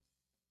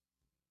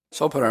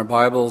Let's open our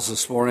Bibles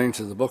this morning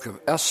to the book of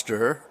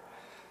Esther,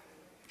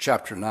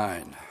 chapter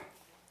 9.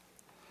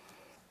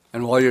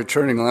 And while you're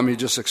turning, let me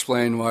just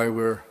explain why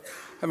we're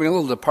having a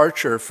little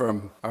departure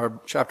from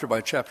our chapter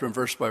by chapter and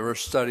verse by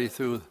verse study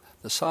through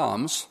the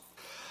Psalms.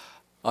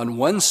 On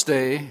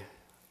Wednesday,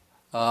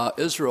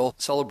 Israel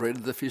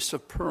celebrated the Feast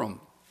of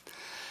Purim.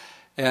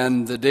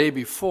 And the day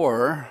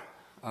before,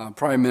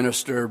 Prime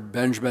Minister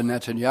Benjamin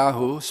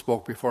Netanyahu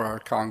spoke before our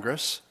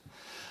Congress.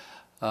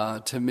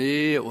 To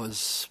me, it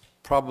was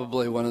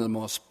probably one of the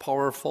most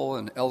powerful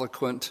and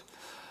eloquent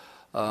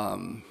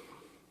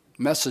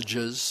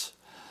messages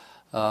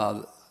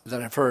that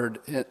I've heard,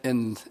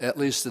 at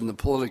least in the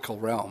political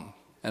realm.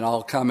 And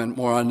I'll comment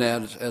more on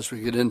that as we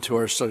get into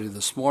our study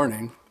this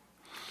morning.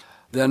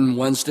 Then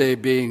Wednesday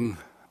being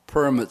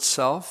Purim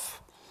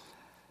itself,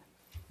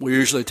 we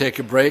usually take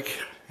a break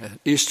at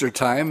Easter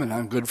time and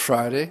on Good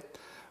Friday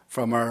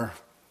from our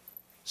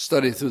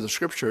study through the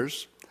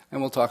Scriptures,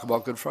 and we'll talk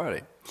about Good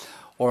Friday.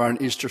 Or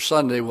on Easter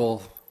Sunday,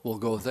 we'll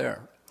go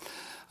there.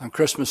 On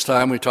Christmas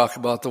time, we talk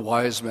about the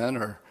wise men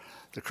or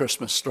the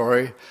Christmas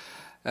story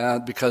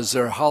because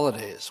they're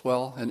holidays.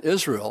 Well, in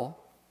Israel,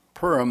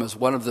 Purim is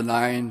one of the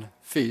 9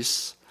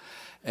 feasts,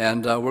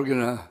 and we're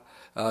going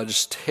to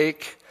just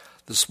take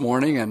this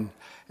morning and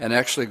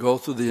actually go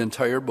through the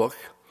entire book.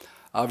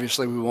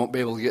 Obviously, we won't be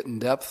able to get in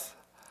depth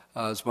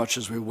as much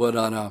as we would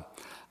on a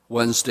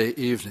Wednesday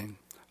evening.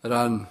 But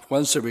on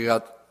Wednesday, we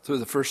got through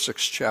the first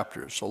 6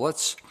 chapters. So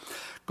let's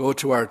go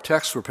to our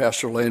text where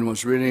Pastor Lane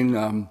was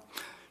reading.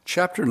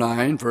 Chapter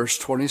 9, verse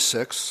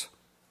 26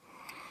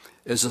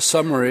 is a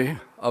summary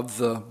of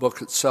the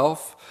book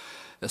itself.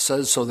 It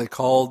says, "So they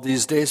called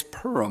these days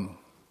Purim,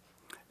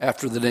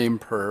 after the name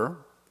Pur.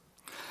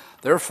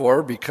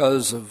 Therefore,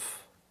 because of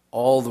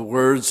all the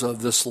words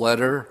of this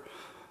letter,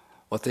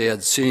 what they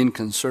had seen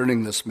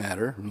concerning this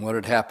matter and what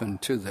had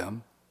happened to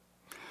them,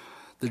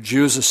 the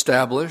Jews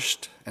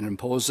established and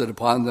imposed it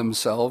upon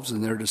themselves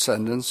and their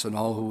descendants and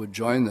all who would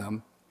join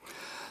them,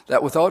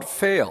 that without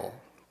fail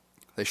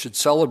they should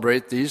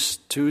celebrate these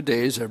 2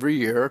 days every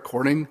year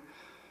according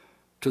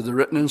to the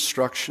written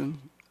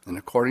instruction and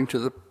according to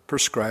the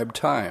prescribed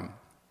time,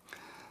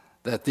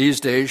 that these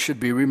days should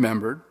be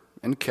remembered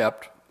and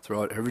kept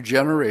throughout every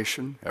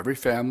generation, every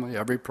family,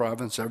 every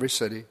province, every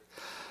city,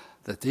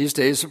 that these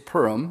days of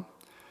Purim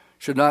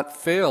should not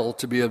fail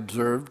to be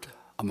observed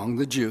among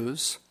the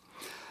Jews,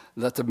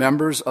 that the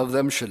members of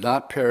them should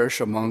not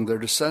perish among their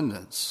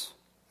descendants.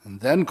 And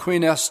then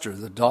Queen Esther,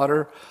 the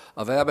daughter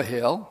of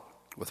Abihail,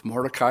 with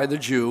Mordecai the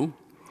Jew,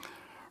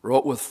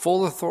 wrote with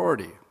full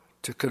authority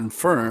to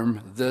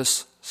confirm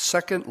this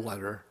second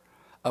letter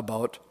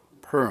about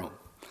Purim."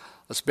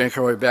 Let's make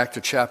our way back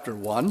to chapter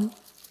 1.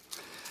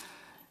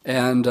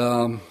 And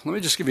let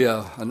me just give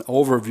you an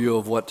overview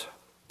of what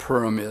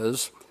Purim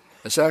is.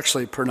 It's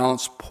actually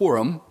pronounced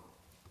Purim,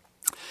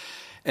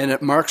 and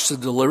it marks the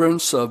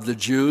deliverance of the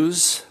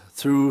Jews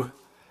through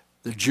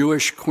the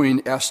Jewish Queen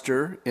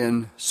Esther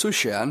in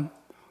Shushan,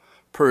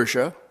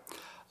 Persia.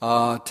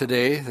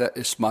 Today, that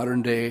is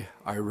modern-day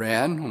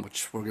Iran,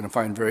 which we're going to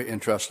find very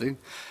interesting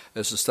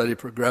as the study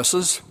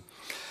progresses.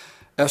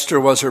 Esther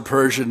was her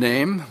Persian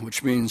name,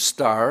 which means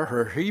star.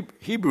 Her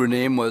Hebrew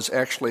name was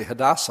actually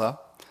Hadassah.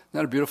 Isn't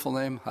that a beautiful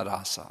name?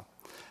 Hadassah.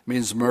 It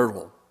means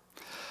myrtle.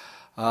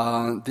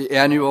 The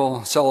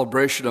annual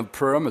celebration of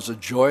Purim is a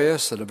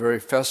joyous and a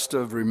very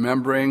festive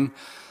remembering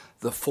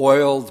the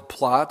foiled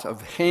plot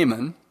of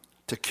Haman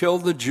to kill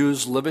the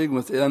Jews living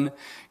within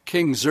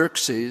King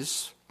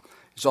Xerxes.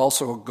 He's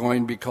also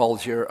going to be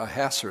called here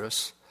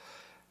Ahasuerus,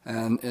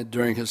 and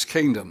during his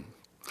kingdom.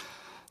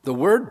 The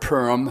word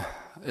Purim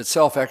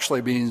itself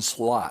actually means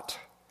lot,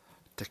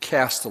 to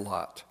cast a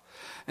lot.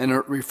 And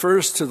it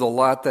refers to the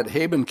lot that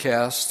Haman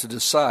cast to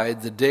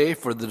decide the day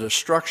for the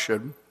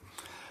destruction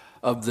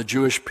of the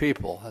Jewish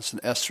people. That's in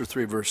Esther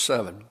 3, verse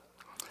 7.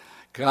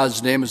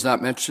 God's name is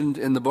not mentioned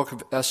in the book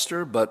of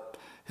Esther, but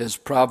his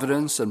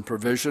providence and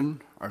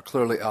provision are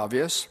clearly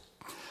obvious.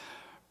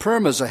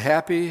 Purim is a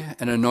happy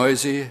and a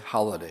noisy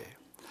holiday.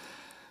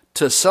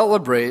 To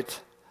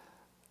celebrate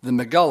the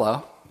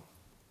Megillah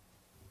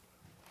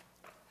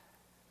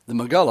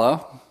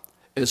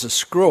is a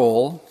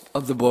scroll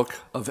of the book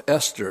of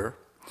Esther.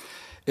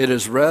 It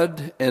is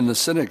read in the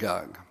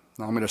synagogue.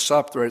 Now I'm going to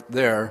stop right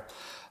there.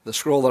 The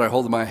scroll that I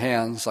hold in my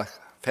hands, I've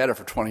had it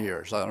for 20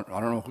 years. I don't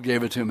know who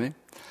gave it to me.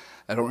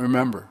 I don't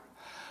remember.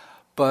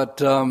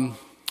 But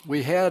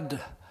we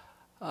had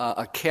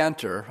a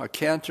cantor. A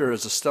cantor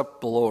is a step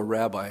below a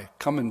rabbi.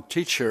 Come and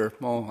teach here,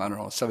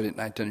 7, 8,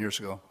 9, 10 years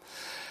ago.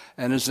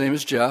 And his name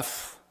is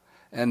Jeff,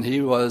 and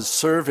he was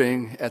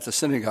serving at the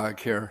synagogue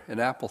here in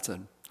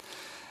Appleton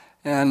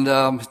and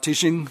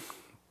teaching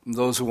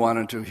those who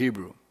wanted to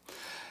Hebrew.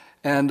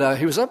 And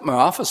he was up in my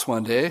office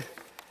one day,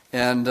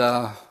 and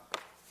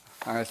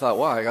I thought,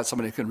 wow, I got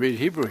somebody who can read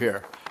Hebrew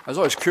here. I was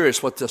always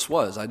curious what this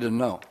was. I didn't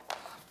know.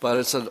 But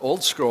it's an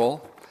old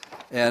scroll,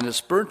 and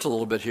it's burnt a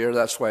little bit here.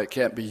 That's why it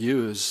can't be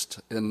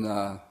used in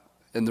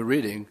the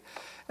reading.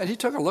 And he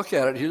took a look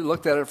at it. He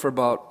looked at it for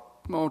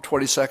about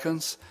 20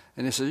 seconds,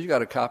 and he said, "You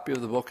got a copy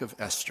of the book of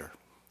Esther?"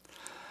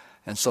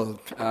 And so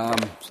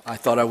I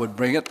thought I would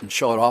bring it and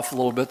show it off a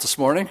little bit this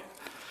morning,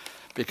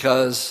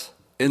 because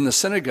in the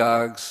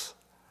synagogues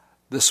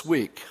this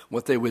week,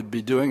 what they would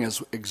be doing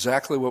is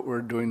exactly what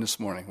we're doing this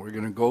morning. We're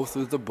going to go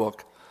through the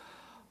book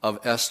of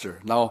Esther.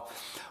 Now,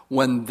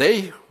 when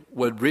they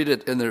would read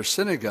it in their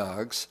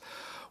synagogues,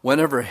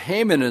 whenever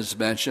Haman is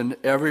mentioned,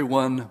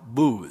 everyone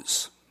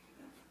boos.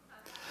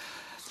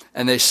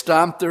 And they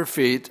stomp their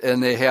feet,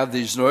 and they have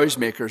these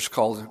noisemakers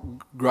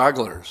called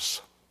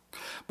grogglers.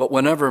 But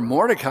whenever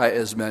Mordecai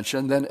is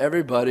mentioned, then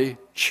everybody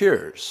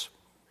cheers.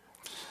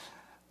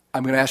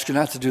 I'm going to ask you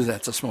not to do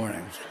that this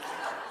morning.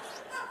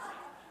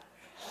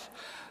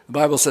 The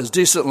Bible says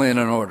decently and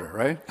in order,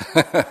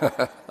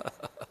 right?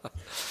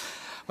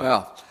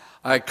 Well,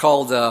 I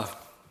called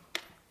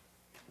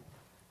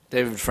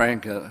David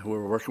Frank, who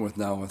we're working with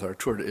now with our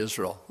tour to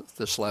Israel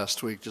this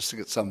last week, just to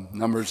get some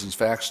numbers and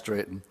facts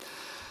straight. And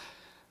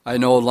I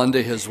know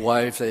Lundy, his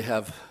wife, they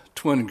have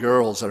twin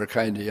girls that are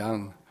kind of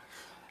young.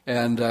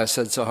 And I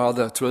said, so how are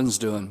the twins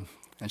doing?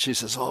 And she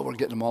says, we're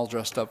getting them all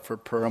dressed up for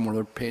Purim, where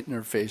they're painting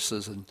their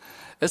faces. And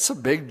it's a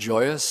big,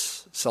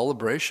 joyous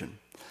celebration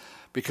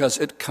because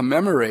it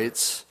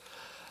commemorates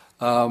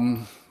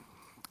and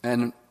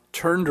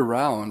turned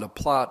around a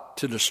plot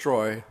to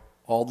destroy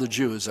all the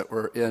Jews that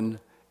were in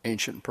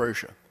ancient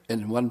Persia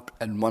in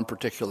one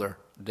particular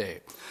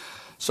day.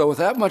 So with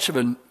that much of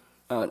an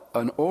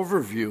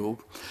overview,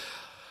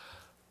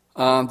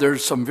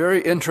 there's some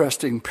very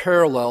interesting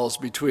parallels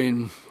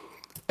between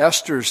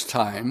Esther's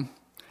time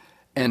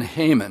and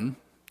Haman.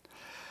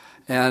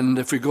 And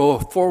if we go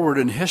forward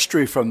in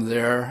history from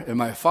there, in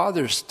my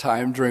father's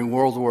time during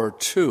World War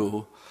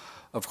II,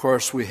 of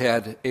course, we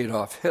had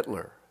Adolf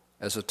Hitler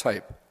as a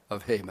type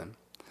of Haman.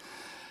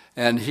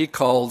 And he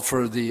called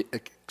for the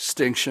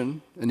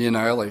extinction and the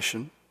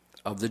annihilation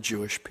of the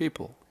Jewish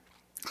people.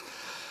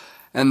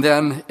 And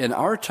then in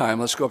our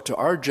time, let's go up to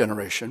our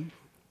generation,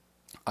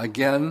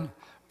 again,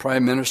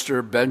 Prime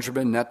Minister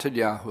Benjamin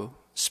Netanyahu,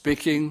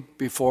 speaking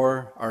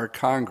before our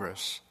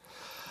Congress,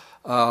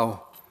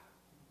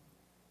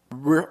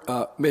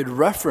 made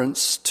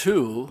reference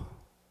to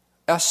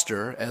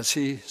Esther as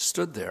he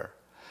stood there,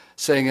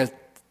 saying that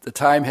the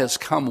time has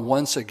come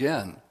once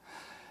again.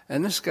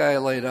 And this guy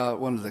laid out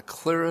one of the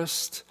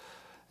clearest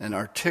and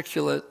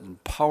articulate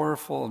and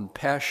powerful and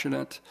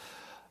passionate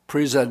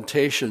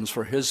presentations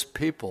for his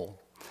people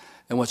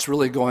and what's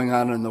really going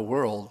on in the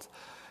world.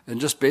 And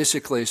just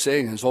basically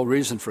saying his whole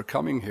reason for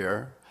coming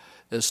here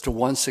is to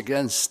once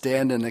again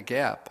stand in the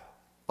gap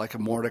like a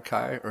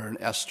Mordecai or an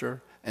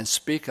Esther and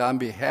speak on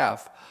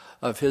behalf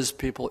of his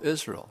people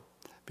Israel.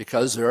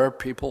 Because there are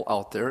people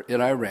out there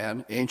in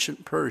Iran,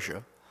 ancient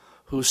Persia,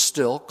 who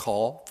still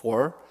call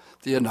for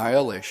the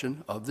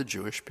annihilation of the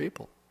Jewish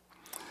people.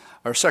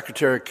 Our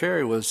Secretary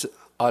Kerry was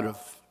out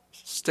of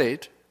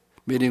state,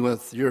 meeting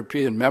with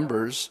European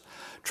members,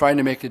 trying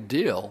to make a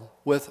deal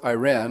with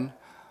Iran,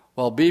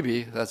 while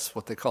Bibi, that's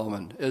what they call him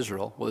in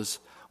Israel, was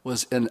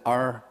in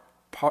our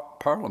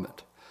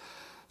parliament.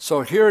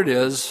 So here it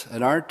is,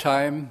 in our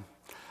time,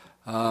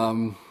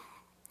 I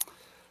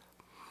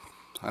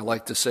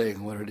like to say,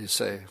 what did he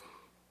say?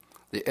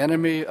 The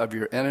enemy of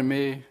your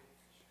enemy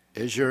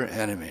is your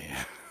enemy.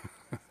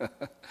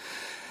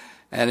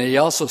 And he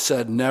also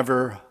said,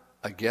 never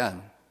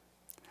again.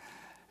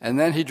 And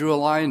then he drew a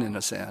line in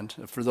the sand.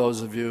 For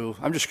those of you,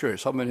 I'm just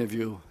curious, how many of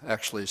you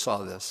actually saw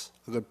this?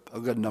 A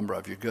good number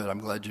of you. Good, I'm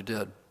glad you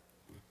did.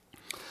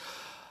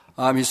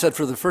 He said,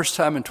 for the first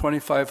time in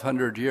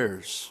 2,500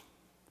 years,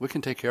 we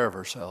can take care of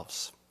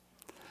ourselves.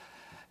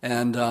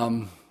 And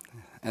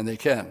they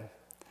can.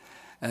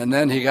 And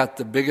then he got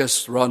the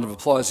biggest round of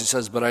applause. He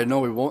says, but I know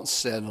we won't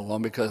stand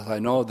alone because I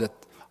know that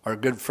our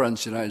good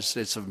friends, the United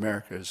States of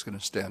America, is going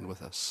to stand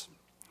with us.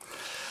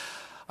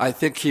 I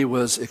think he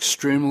was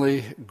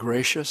extremely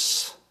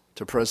gracious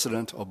to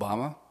President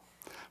Obama.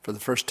 For the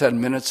first 10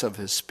 minutes of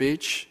his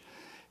speech,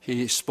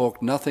 he spoke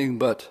nothing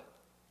but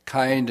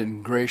kind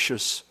and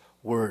gracious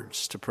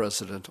words to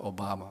President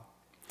Obama.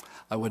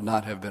 I would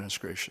not have been as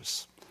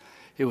gracious.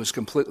 He was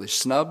completely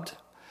snubbed.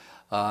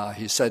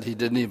 He said he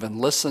didn't even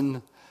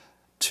listen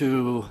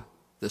to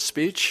the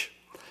speech.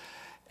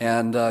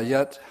 And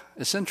yet,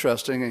 it's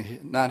interesting,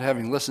 not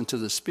having listened to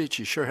the speech,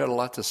 he sure had a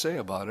lot to say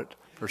about it,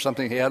 or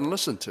something he hadn't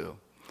listened to.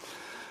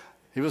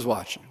 He was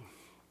watching.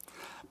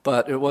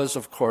 But it was,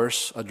 of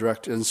course, a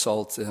direct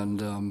insult,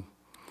 and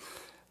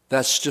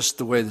that's just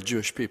the way the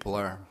Jewish people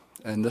are,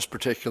 and this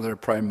particular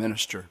prime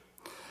minister.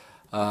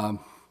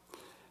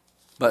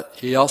 But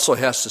he also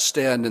has to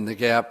stand in the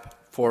gap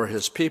for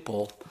his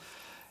people.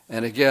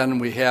 And again,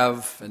 we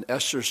have in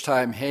Esther's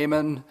time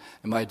Haman,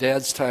 in my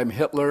dad's time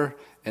Hitler,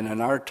 and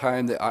in our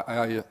time the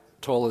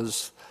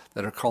Ayatollahs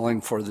that are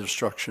calling for the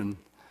destruction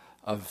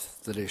of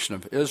the nation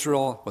of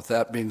Israel. With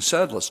that being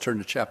said, let's turn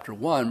to chapter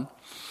 1.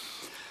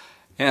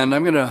 And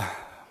I'm going to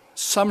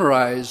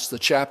summarize the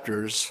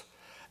chapters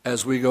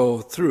as we go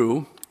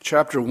through.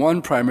 Chapter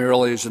 1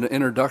 primarily is an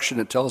introduction.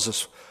 It tells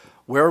us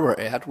where we're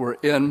at. We're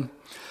in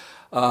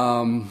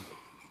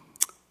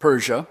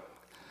Persia.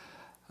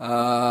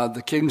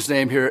 The king's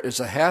name here is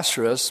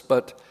Ahasuerus,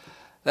 but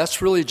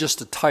That's really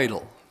just a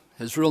title.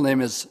 His real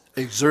name is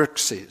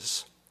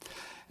Xerxes.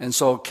 And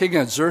so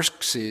King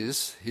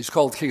Xerxes, he's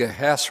called King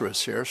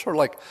Ahasuerus here, sort of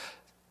like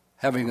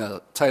having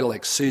a title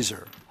like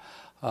Caesar,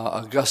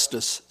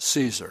 Augustus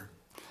Caesar.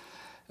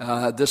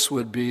 This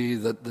would be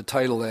the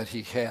title that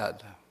he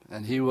had.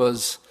 And he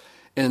was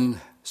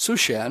in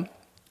Shushan,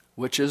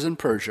 which is in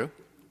Persia.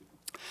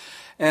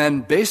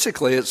 And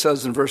basically it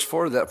says in verse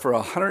 4 that for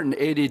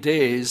 180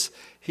 days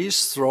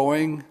he's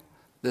throwing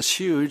this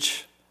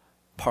huge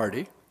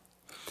party,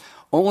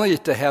 only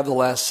to have the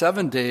last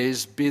 7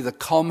 days be the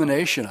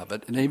culmination of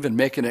it, and even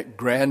making it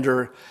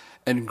grander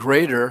and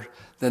greater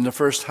than the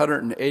first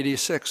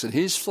 186. And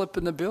he's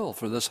flipping the bill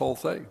for this whole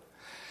thing.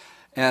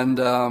 And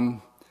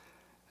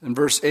in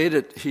verse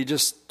 8, he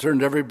just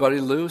turned everybody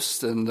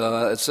loose, and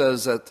it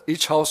says that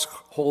each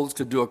household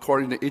could do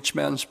according to each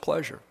man's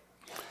pleasure.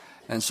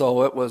 And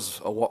so it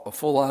was a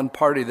full-on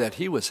party that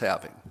he was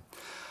having.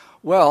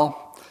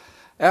 Well,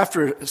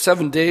 after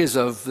 7 days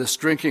of this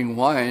drinking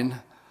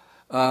wine,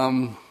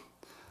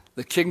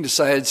 the king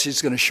decides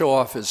he's going to show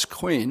off his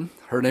queen.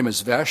 Her name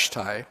is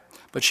Vashti,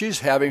 but she's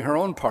having her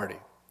own party.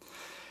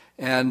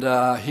 And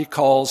he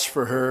calls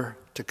for her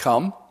to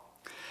come,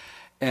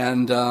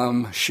 and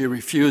she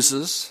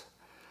refuses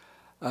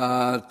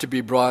to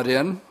be brought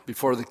in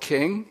before the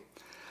king.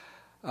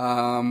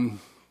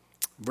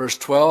 Verse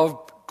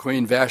 12,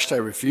 Queen Vashti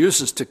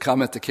refuses to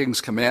come at the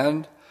king's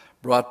command,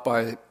 brought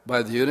by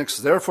the eunuchs.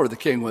 Therefore the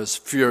king was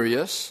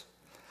furious,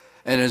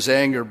 and his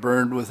anger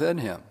burned within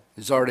him.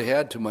 He's already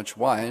had too much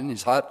wine.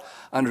 He's hot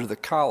under the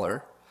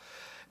collar.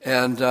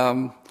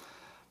 And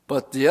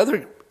but the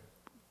other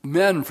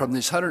men from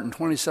these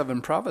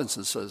 127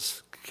 provinces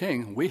says,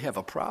 King, we have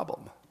a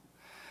problem.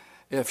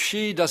 If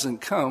she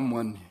doesn't come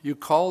when you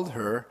called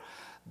her,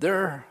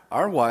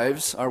 our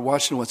wives are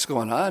watching what's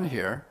going on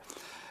here,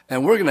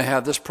 and we're going to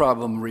have this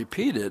problem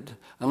repeated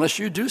unless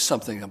you do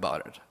something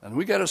about it. And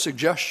we got a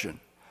suggestion.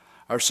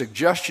 Our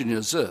suggestion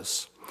is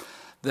this,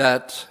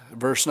 that,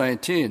 verse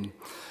 19,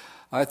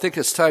 I think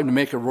it's time to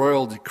make a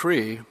royal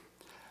decree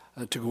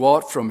to go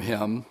out from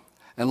him,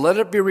 and let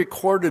it be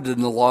recorded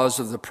in the laws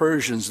of the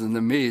Persians and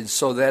the Medes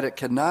so that it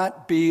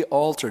cannot be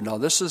altered. Now,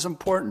 this is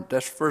important.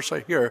 That verse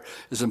right here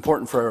is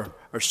important for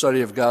our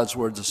study of God's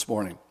word this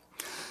morning.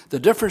 The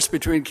difference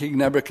between King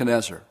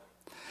Nebuchadnezzar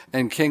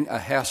and King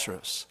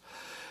Ahasuerus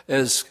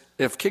is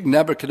if King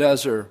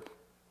Nebuchadnezzar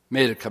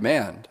made a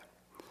command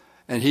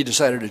and he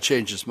decided to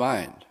change his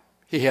mind,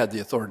 he had the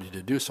authority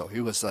to do so. He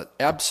was an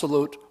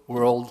absolute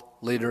world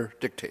leader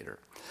dictator.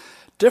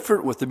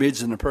 Different with the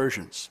Medes and the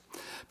Persians,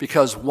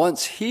 because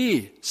once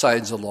he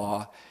signs a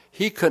law,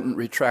 he couldn't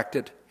retract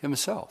it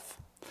himself.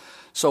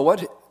 So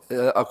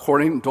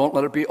don't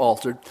let it be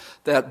altered,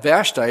 that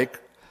Vashti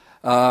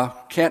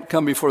can't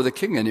come before the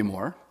king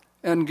anymore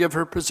and give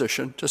her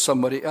position to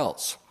somebody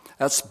else.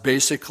 That's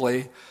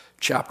basically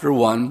chapter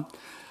 1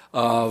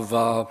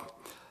 of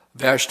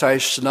Vashti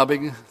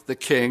snubbing the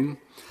king,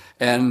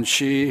 and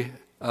she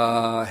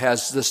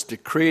has this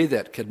decree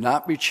that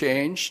cannot be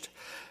changed,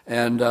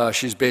 and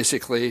she's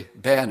basically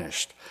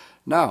banished.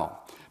 Now,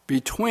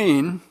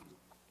 between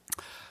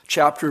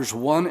chapters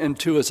 1 and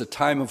 2 is a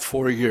time of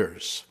 4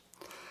 years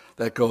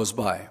that goes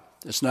by.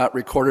 It's not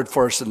recorded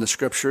for us in the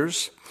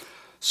scriptures,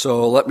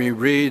 so let me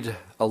read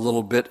a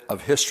little bit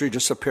of history,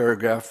 just a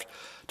paragraph,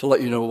 to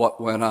let you know what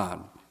went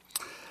on.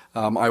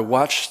 I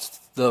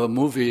watched the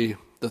movie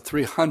The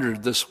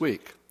 300 this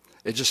week.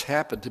 It just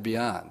happened to be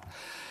on.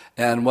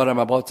 And what I'm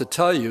about to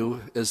tell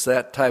you is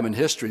that time in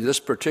history, this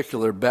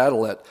particular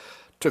battle that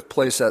took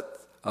place at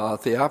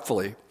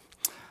Theophily,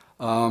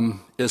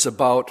 is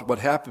about what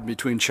happened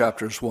between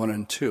chapters 1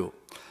 and 2.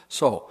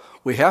 So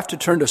we have to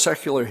turn to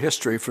secular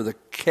history for the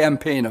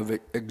campaign of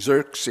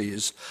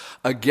Xerxes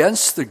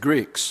against the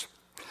Greeks,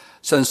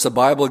 since the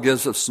Bible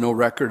gives us no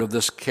record of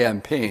this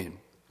campaign.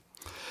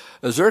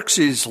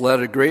 Xerxes led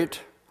a great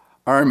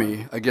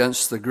army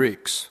against the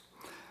Greeks.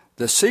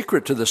 The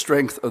secret to the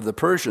strength of the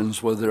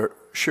Persians was their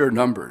sheer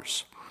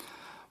numbers.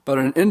 But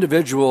an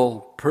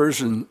individual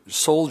Persian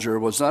soldier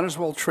was not as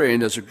well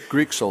trained as a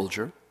Greek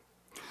soldier.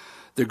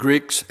 The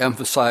Greeks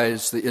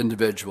emphasized the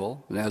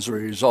individual, and as a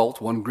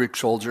result, one Greek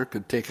soldier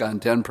could take on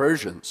 10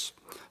 Persians.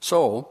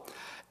 So,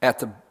 at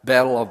the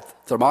Battle of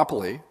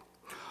Thermopylae,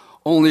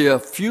 only a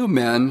few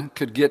men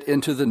could get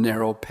into the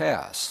narrow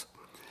pass.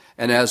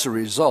 And as a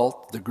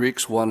result, the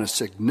Greeks won a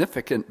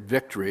significant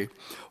victory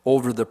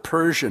over the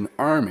Persian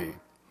army.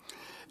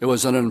 It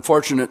was an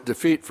unfortunate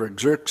defeat for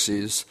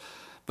Xerxes,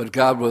 but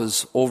God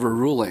was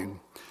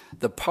overruling.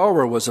 The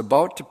power was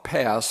about to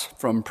pass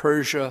from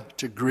Persia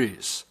to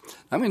Greece.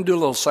 I'm going to do a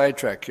little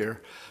sidetrack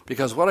here,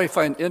 because what I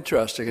find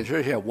interesting is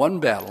here you have one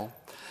battle,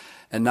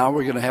 and now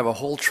we're going to have a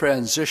whole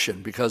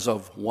transition because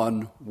of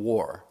one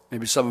war.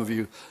 Maybe some of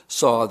you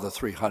saw the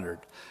 300.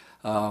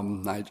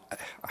 I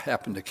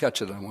happened to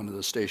catch it on one of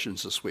the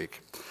stations this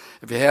week.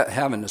 If you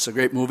haven't, it's a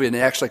great movie, and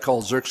they actually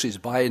call Xerxes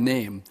by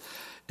name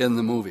in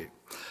the movie.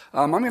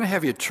 I'm going to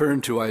have you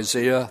turn to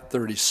Isaiah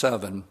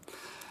 37,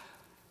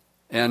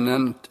 and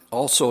then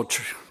also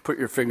put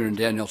your finger in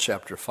Daniel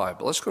chapter 5.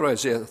 But let's go to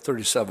Isaiah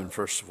 37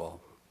 first of all.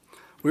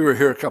 We were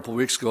here a couple of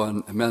weeks ago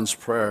on men's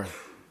prayer.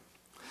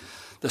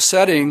 The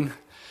setting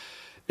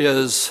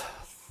is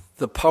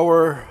the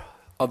power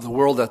of the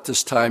world at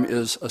this time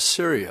is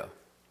Assyria.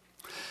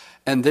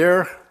 And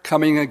they're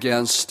coming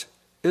against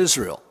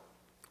Israel.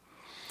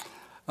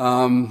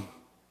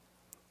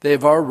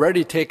 They've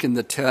already taken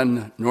the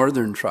 10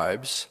 northern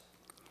tribes.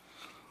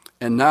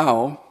 And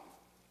now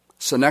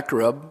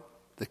Sennacherib,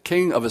 the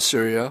king of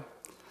Assyria,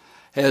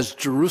 has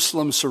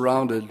Jerusalem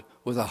surrounded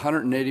with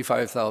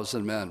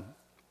 185,000 men.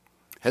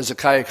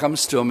 Hezekiah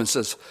comes to him and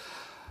says,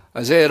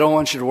 Isaiah, I don't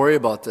want you to worry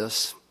about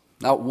this.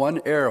 Not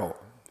one arrow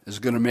is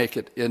going to make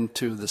it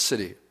into the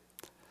city.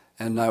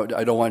 And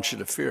I don't want you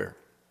to fear.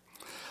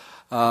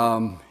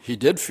 He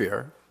did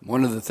fear.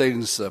 One of the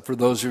things, for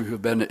those of you who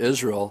have been to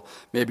Israel,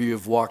 maybe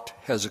you've walked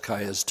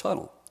Hezekiah's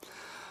tunnel.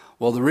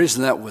 Well, the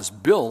reason that was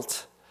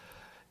built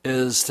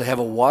is to have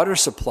a water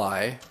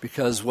supply,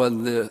 because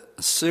when the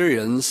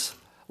Assyrians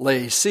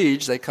lay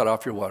siege, they cut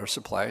off your water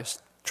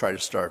supplies, try to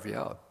starve you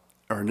out,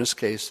 or in this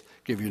case,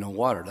 give you no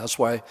water. That's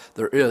why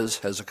there is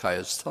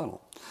Hezekiah's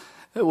tunnel.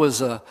 It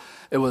was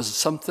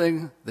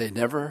something they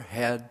never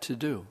had to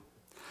do.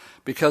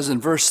 Because in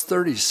verse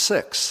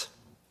 36,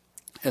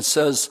 it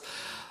says,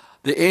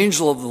 the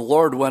angel of the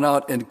Lord went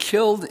out and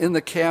killed in the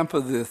camp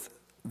of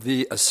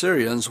the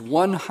Assyrians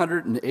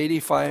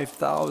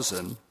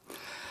 185,000.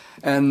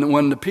 And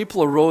when the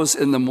people arose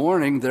in the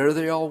morning, there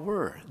they all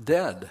were,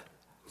 dead.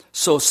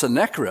 So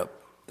Sennacherib,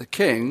 the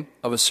king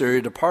of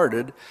Assyria,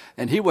 departed,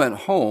 and he went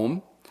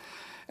home.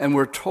 And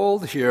we're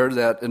told here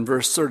that in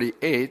verse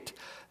 38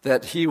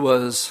 that he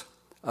was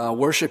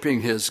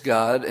worshiping his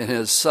God, and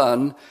his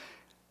son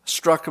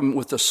struck him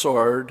with a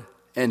sword,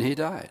 and he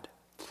died.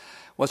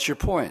 What's your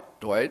point,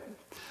 Dwight?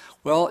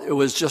 Well, it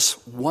was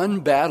just one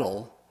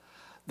battle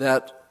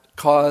that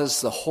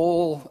caused the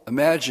whole,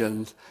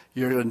 imagine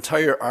your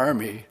entire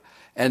army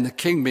and the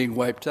king being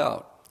wiped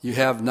out. You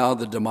have now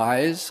the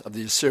demise of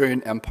the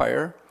Assyrian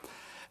Empire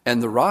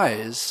and the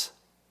rise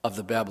of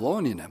the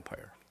Babylonian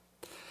Empire.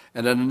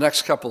 And in the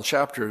next couple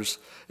chapters,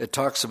 it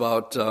talks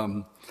about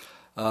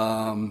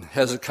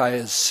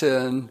Hezekiah's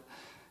sin.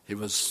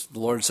 The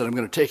Lord said, I'm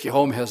going to take you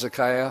home,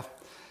 Hezekiah.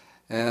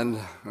 And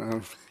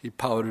he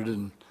pouted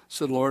and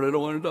said, Lord, I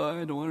don't want to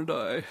die, I don't want to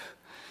die. And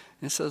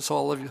he says,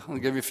 I'll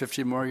give you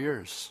 15 more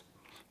years.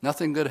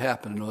 Nothing good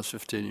happened in those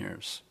 15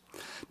 years.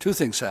 Two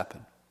things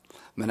happened.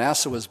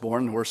 Manasseh was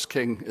born, the worst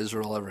king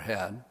Israel ever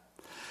had.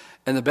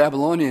 And the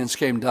Babylonians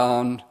came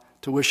down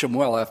to wish him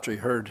well after he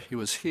heard he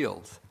was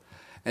healed.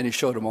 And he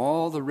showed him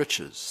all the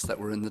riches that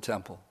were in the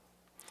temple.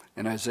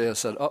 And Isaiah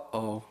said,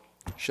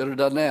 should have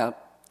done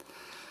that.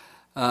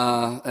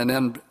 And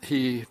then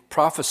he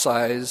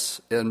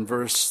prophesies in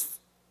verse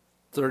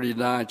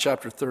 39,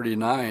 chapter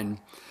 39,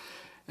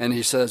 and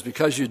he says,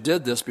 because you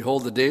did this,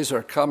 behold, the days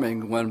are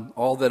coming when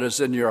all that is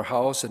in your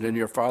house and in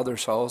your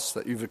father's house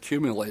that you've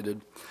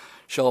accumulated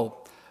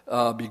shall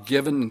be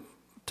given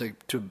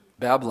to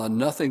Babylon.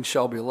 Nothing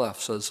shall be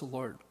left, says the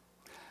Lord.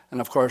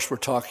 And of course, we're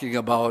talking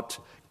about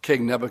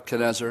King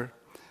Nebuchadnezzar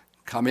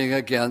coming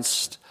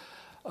against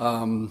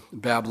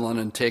Babylon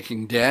and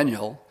taking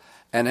Daniel.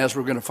 And as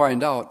we're going to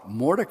find out,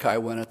 Mordecai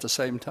went at the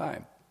same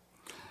time.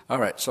 All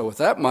right, so with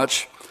that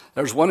much,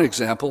 there's one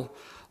example.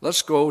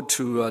 Let's go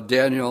to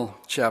Daniel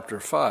chapter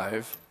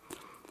 5.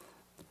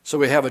 So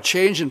we have a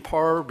change in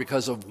power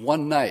because of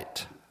one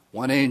night,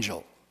 one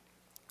angel.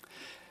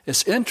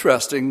 It's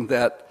interesting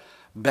that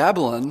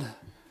Babylon,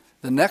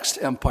 the next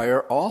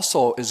empire,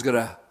 also is going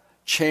to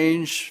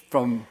change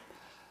from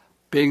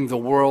being the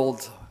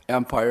world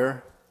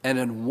empire, and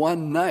in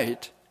one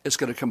night, it's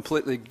going to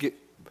completely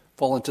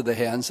fall into the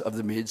hands of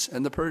the Medes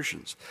and the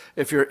Persians.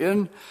 If you're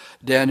in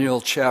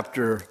Daniel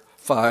chapter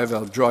 5,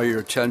 I'll draw your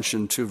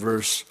attention to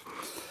verse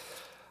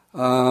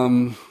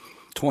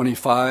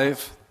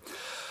 25.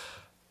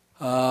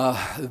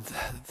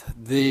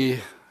 The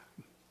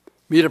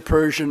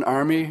Medo-Persian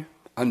army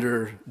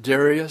under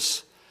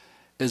Darius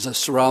is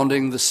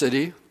surrounding the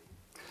city.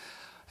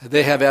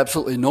 They have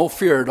absolutely no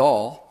fear at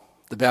all,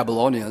 the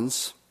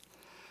Babylonians.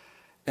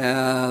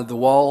 And the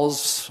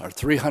walls are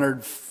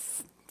 300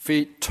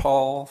 feet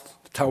tall,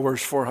 the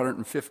tower's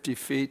 450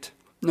 feet,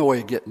 no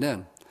way of getting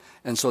in.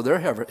 And so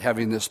they're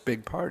having this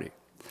big party.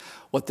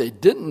 What they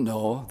didn't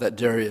know that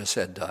Darius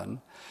had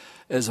done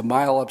is a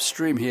mile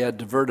upstream he had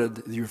diverted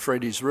the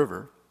Euphrates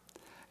River,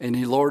 and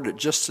he lowered it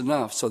just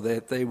enough so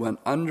that they went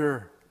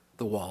under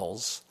the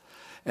walls,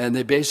 and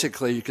they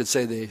basically, you could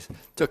say, they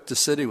took the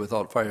city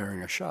without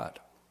firing a shot.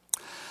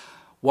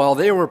 While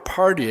they were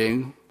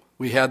partying,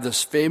 we had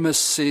this famous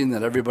scene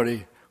that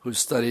everybody who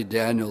studied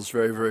Daniel is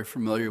very, very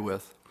familiar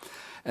with,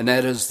 and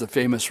that is the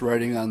famous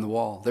writing on the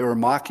wall. They were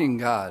mocking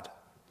God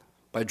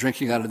by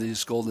drinking out of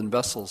these golden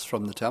vessels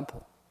from the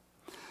temple.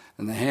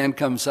 And the hand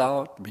comes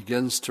out,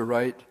 begins to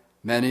write,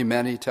 many,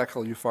 many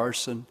tekel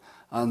upharsin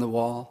on the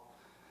wall.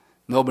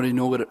 Nobody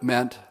knew what it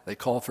meant. They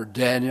call for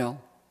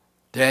Daniel.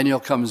 Daniel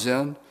comes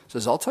in,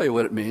 says, I'll tell you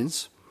what it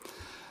means.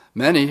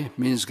 Many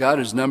means God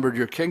has numbered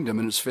your kingdom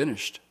and it's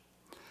finished.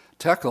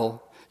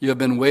 Tekel, you have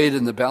been weighed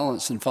in the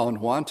balance and found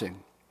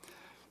wanting.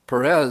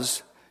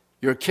 Perez,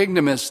 your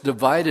kingdom is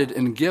divided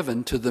and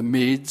given to the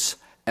Medes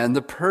and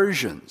the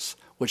Persians,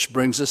 which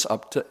brings us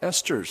up to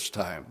Esther's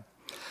time.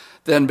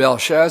 Then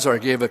Belshazzar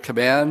gave a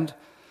command,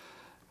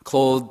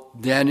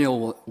 clothed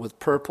Daniel with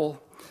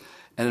purple,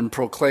 and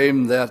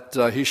proclaimed that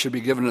he should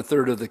be given a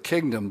third of the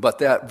kingdom. But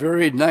that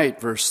very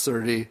night, verse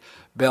 30,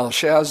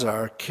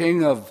 Belshazzar,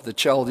 king of the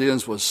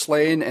Chaldeans, was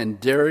slain, and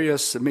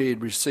Darius the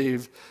Mede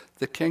received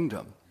the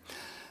kingdom.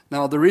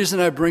 Now, the reason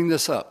I bring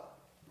this up,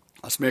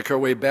 let's make our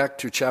way back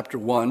to chapter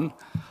 1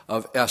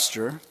 of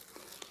Esther.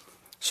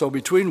 So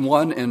between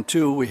 1 and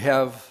 2, we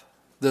have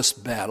this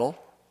battle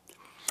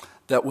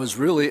that was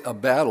really a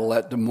battle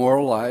that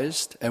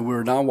demoralized, and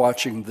we're now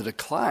watching the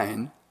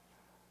decline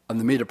of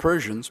the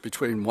Medo-Persians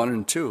between 1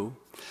 and 2.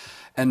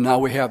 And now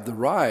we have the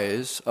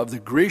rise of the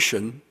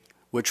Grecian,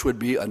 which would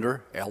be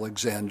under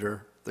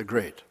Alexander the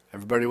Great.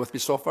 Everybody with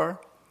me so far?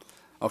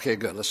 Okay,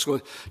 good. Let's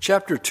go.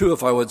 Chapter 2,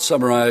 if I would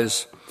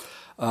summarize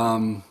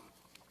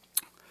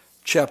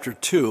chapter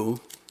 2,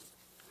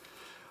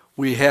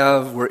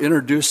 we're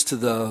introduced to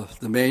the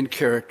main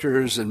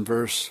characters in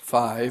verse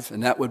 5,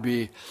 and that would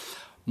be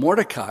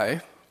Mordecai.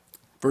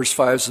 Verse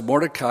 5 says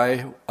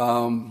Mordecai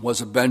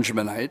was a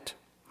Benjaminite,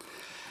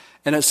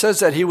 and it says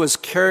that he was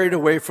carried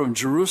away from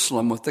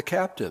Jerusalem with the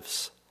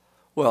captives.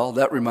 Well,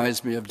 that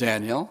reminds me of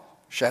Daniel,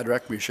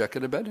 Shadrach, Meshach,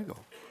 and Abednego.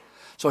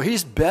 So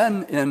he's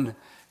been in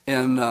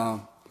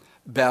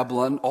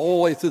Babylon all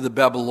the way through the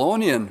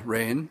Babylonian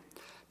reign,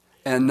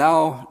 and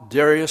now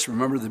Darius,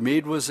 remember the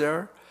Mede was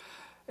there,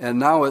 and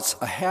now it's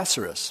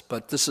Ahasuerus,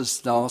 but this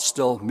is now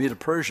still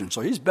Medo-Persian.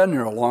 So he's been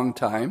there a long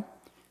time.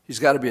 He's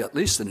got to be at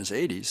least in his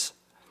 80s.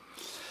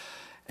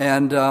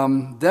 And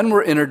then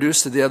we're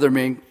introduced to the other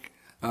main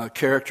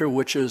character,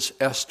 which is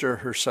Esther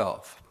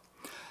herself.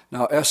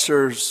 Now,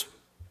 Esther's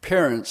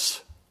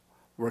parents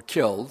were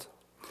killed,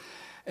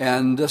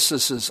 and this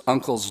is his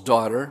uncle's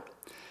daughter.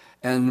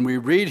 And we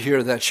read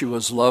here that she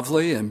was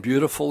lovely and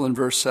beautiful in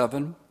verse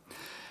 7,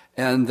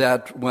 and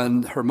that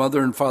when her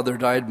mother and father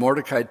died,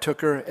 Mordecai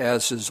took her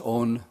as his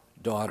own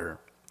daughter.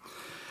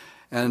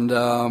 And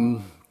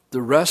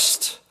the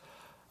rest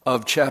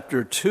of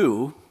chapter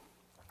 2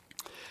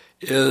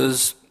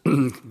 is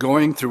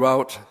going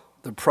throughout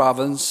the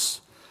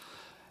province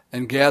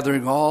and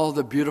gathering all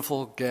the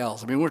beautiful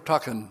gals. I mean, we're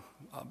talking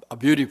a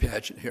beauty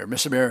pageant here,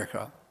 Miss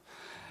America.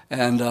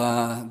 And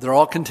they're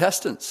all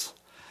contestants.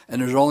 And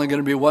there's only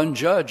going to be one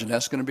judge, and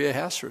that's going to be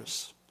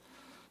Ahasuerus.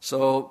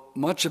 So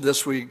much of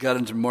this we got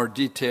into more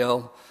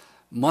detail,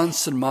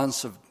 months and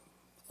months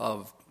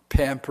of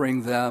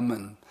pampering them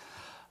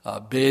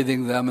and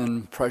bathing them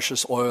in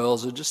precious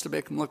oils, and just to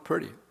make them look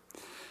pretty.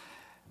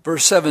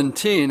 Verse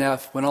 17,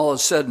 when all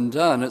is said and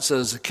done, it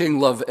says, the king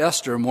loved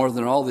Esther more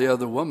than all the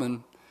other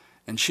women,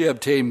 and she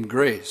obtained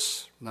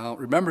grace. Now,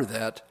 remember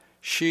that.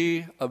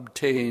 She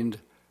obtained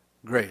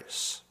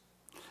grace.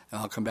 And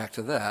I'll come back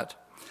to that.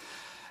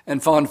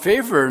 And found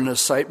favor in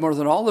his sight more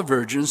than all the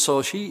virgins,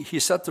 so he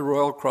set the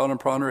royal crown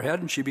upon her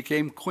head, and she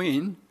became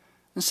queen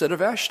instead of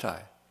Vashti.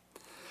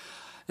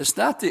 It's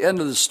not the end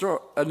of the story,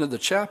 end of the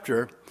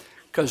chapter,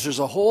 because there's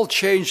a whole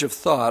change of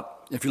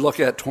thought if you look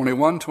at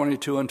 21,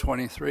 22, and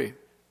 23.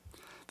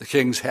 The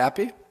king's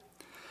happy.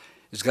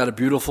 He's got a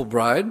beautiful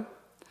bride.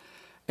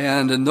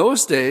 And in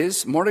those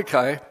days,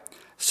 Mordecai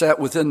sat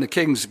within the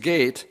king's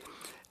gate,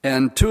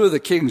 and two of the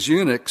king's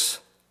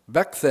eunuchs,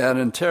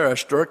 Becthan and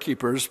Teresh,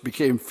 doorkeepers,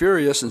 became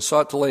furious and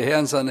sought to lay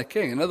hands on the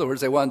king. In other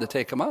words, they wanted to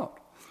take him out.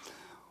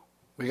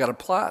 We got a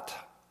plot,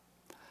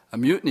 a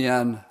mutiny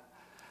on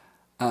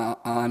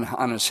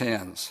his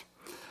hands.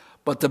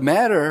 But the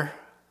matter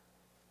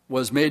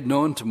was made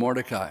known to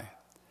Mordecai.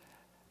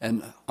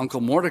 And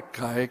Uncle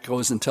Mordecai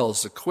goes and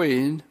tells the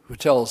queen, who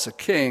tells the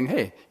king,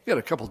 hey, you got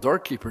a couple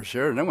doorkeepers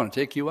here, and they want to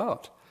take you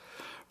out.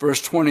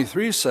 Verse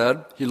 23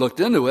 said, he looked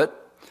into it,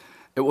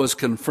 it was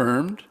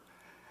confirmed,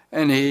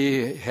 and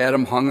he had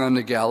him hung on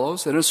the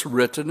gallows, and it's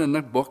written in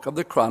the book of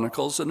the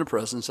Chronicles in the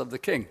presence of the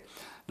king.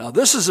 Now,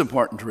 this is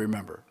important to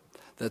remember,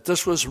 that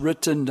this was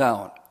written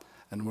down,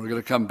 and we're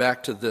going to come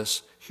back to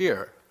this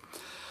here.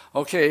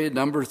 Okay,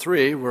 number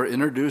 3, we're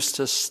introduced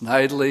to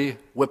Snidely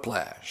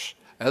Whiplash,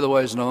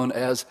 otherwise known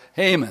as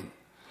Haman.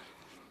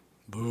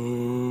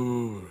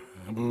 Boo,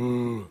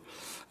 boo.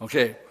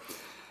 Okay,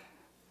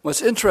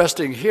 what's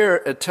interesting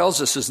here, it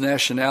tells us his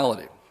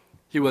nationality.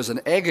 He was an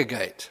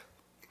Agagite,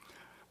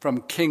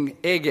 from King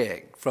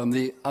Agag, from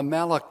the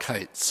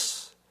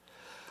Amalekites.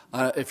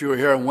 If you were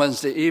here on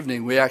Wednesday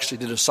evening, we actually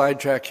did a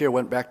sidetrack here,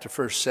 went back to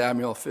 1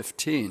 Samuel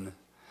 15.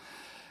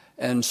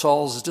 And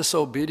Saul's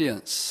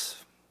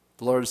disobedience.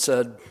 The Lord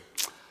said,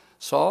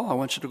 Saul, I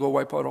want you to go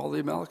wipe out all the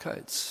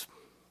Amalekites.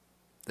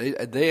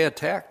 They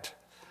attacked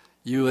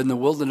you in the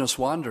wilderness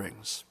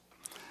wanderings.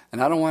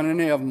 And I don't want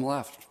any of them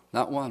left,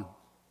 not one.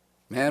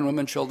 Man,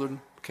 women,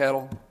 children,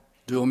 cattle,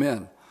 do them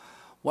in.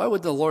 Why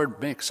would the Lord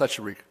make such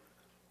a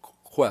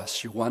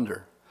request, you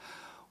wonder?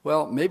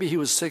 Well, maybe he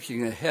was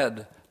thinking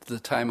ahead to the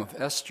time of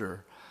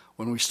Esther,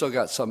 when we still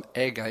got some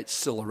Agagites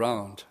still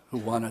around who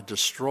want to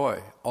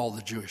destroy all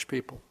the Jewish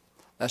people.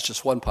 That's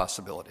just one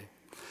possibility.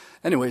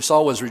 Anyway,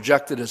 Saul was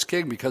rejected as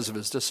king because of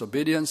his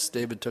disobedience.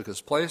 David took his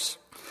place.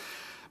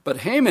 But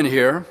Haman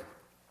here,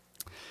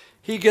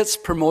 he gets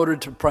promoted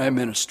to prime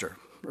minister,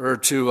 or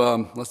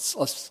to,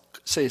 let's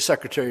say,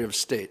 secretary of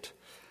state,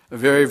 a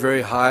very,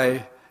 very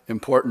high,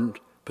 important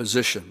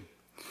position.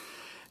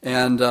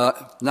 And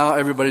now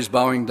everybody's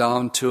bowing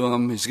down to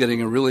him. He's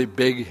getting a really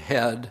big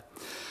head.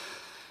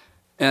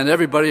 And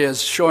everybody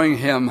is showing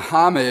him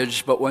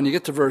homage, but when you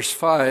get to verse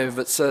 5,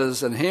 it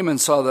says, and Haman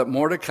saw that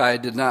Mordecai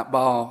did not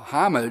bow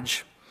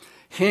homage.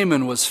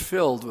 Haman was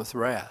filled with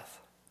wrath.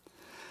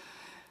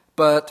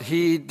 But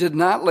he did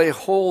not lay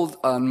hold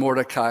on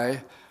Mordecai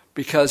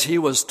because he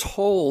was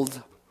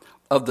told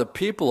of the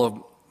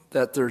people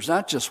that there's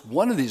not just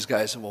one of these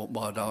guys that won't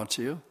bow down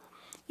to you.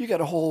 You got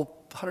a whole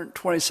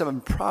 127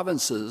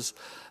 provinces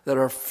that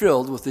are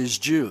filled with these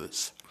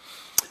Jews.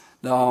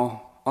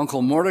 Now,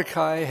 Uncle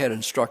Mordecai had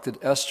instructed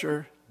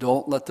Esther,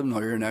 don't let them know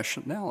your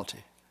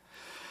nationality.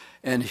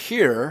 And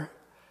here,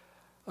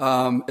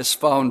 it's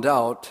found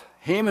out,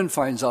 Haman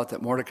finds out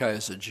that Mordecai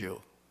is a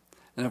Jew.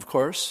 And of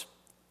course,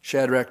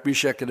 Shadrach,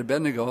 Meshach, and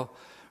Abednego,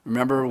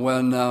 remember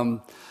when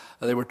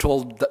they were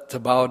told to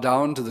bow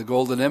down to the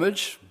golden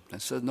image? They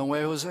said, no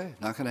way, Jose,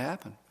 not going to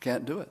happen.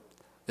 Can't do it.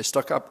 They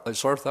stuck up their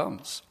sore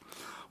thumbs.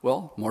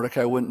 Well,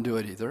 Mordecai wouldn't do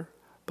it either,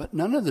 but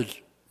none of the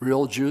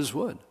real Jews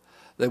would.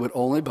 They would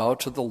only bow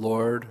to the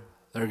Lord,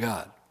 their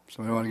God.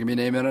 Somebody want to give me an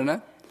amen on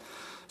that?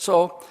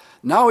 So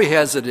now he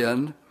has it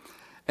in,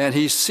 and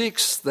he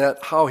seeks that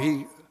how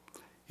he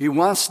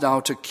wants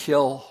now to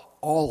kill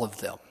all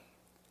of them.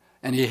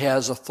 And he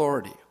has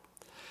authority.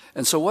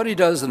 And so what he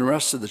does in the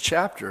rest of the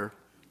chapter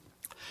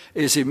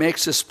is he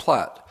makes this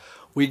plot.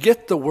 We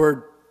get the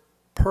word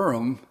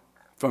Purim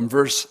from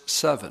verse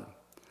 7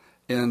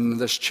 in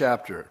this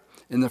chapter.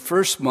 In the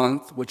first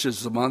month, which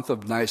is the month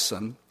of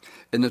Nisan,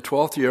 in the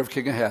 12th year of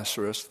King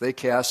Ahasuerus, they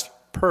cast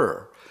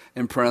Pur.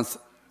 In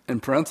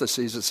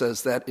parentheses, it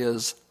says that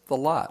is the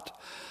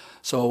lot.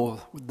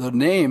 So the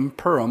name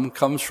Purim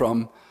comes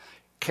from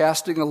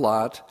casting a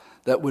lot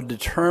that would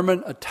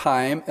determine a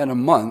time and a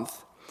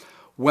month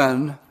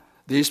when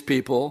these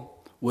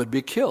people would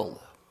be killed.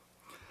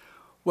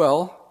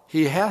 Well,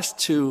 he has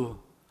to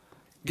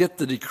get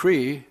the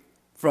decree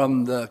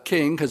from the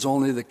king, because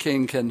only the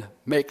king can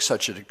make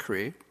such a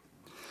decree.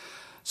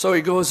 So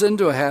he goes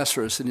into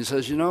Ahasuerus and he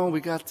says,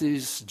 we got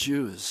these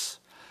Jews,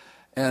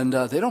 and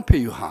they don't pay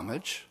you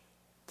homage.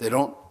 They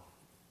don't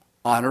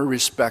honor,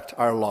 respect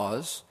our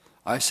laws.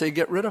 I say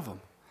get rid of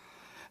them.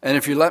 And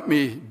if you let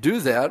me do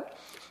that,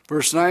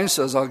 verse 9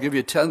 says, I'll give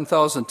you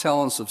 10,000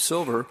 talents of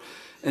silver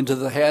into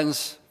the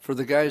hands for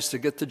the guys to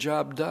get the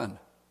job done.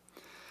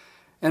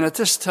 And at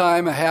this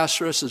time,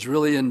 Ahasuerus is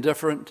really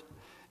indifferent.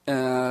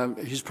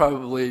 He's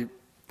probably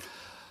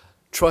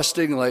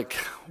trusting like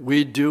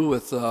we do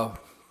with...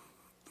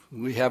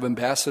 we have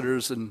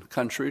ambassadors in the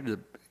country to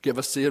give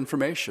us the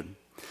information.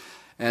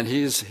 And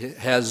he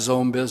has his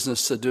own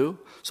business to do,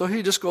 so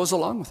he just goes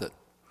along with it.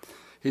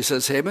 He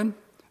says, Haman,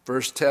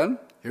 verse 10,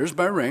 here's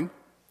my ring.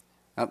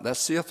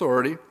 That's the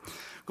authority.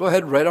 Go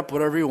ahead, write up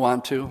whatever you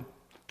want to.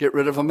 Get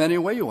rid of them any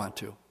way you want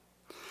to.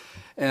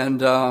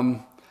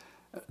 And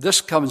this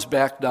comes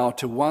back now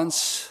to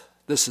once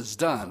this is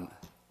done,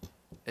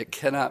 it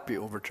cannot be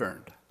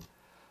overturned.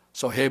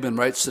 So Haman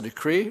writes the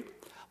decree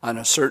on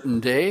a certain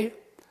day,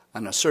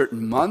 on a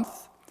certain month,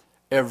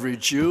 every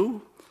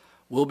Jew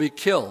will be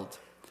killed.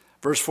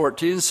 Verse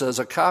 14 says,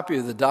 a copy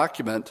of the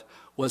document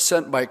was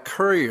sent by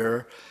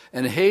courier,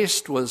 and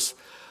haste was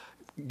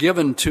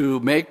given to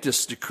make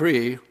this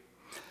decree,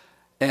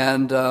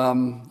 and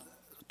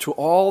to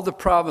all the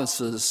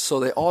provinces,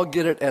 so they all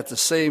get it at the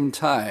same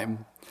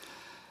time.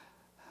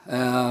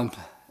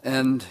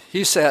 And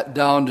he sat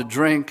down to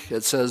drink,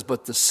 it says,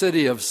 but the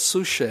city of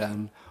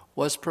Shushan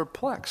was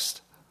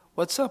perplexed.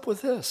 What's up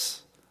with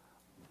this?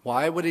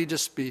 Why would he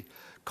just be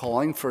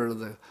calling for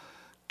the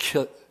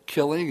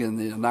killing and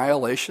the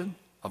annihilation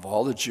of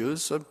all the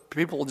Jews? So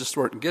people just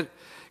weren't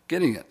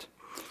getting it.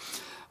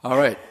 All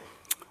right.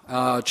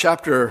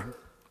 Chapter,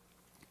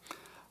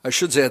 I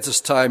should say at this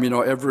time,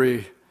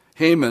 every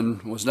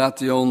Haman was not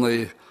the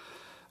only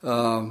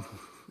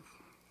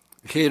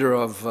hater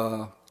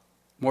of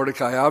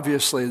Mordecai.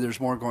 Obviously, there's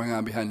more going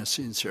on behind the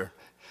scenes here.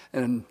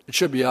 And it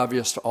should be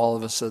obvious to all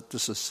of us that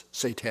this is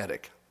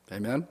satanic.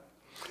 Amen?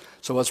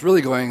 So what's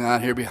really going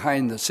on here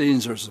behind the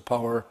scenes is the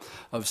power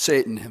of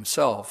Satan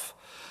himself,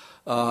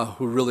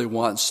 who really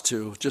wants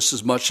to, just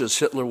as much as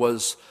Hitler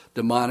was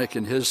demonic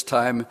in his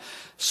time,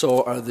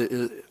 so are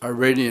the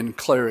Iranian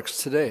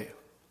clerics today,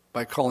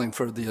 by calling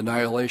for the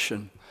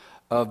annihilation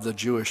of the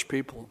Jewish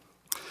people.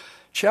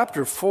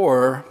 Chapter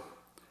 4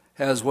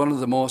 has one of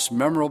the most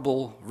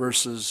memorable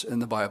verses in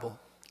the Bible.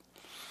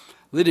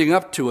 Leading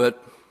up to it,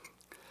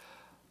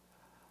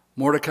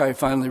 Mordecai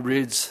finally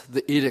reads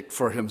the edict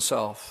for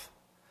himself.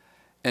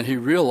 And he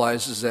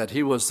realizes that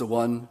he was the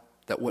one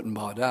that wouldn't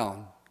bow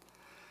down.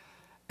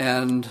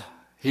 And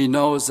he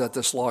knows that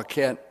this law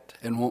can't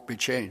and won't be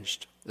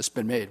changed. It's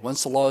been made.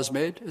 Once the law is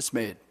made, it's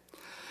made.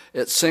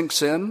 It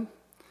sinks in,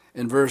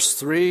 In verse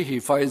 3, he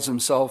finds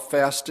himself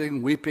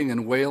fasting, weeping,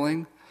 and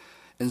wailing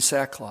in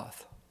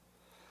sackcloth.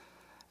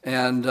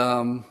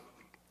 And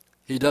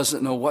he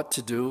doesn't know what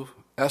to do.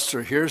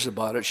 Esther hears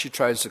about it. She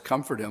tries to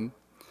comfort him.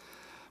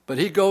 But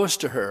he goes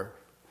to her,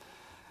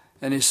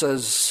 and he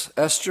says,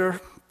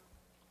 Esther,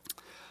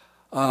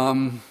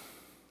 well,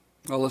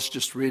 let's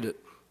just read it.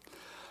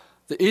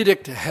 The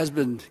edict has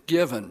been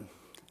given.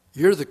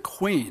 You're the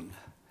queen,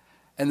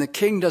 and the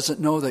king doesn't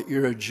know that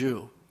you're a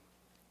Jew.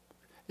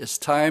 It's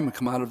time to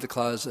come out of the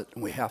closet,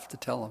 and we have to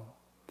tell him,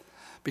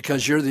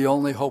 because you're the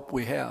only hope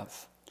we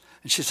have.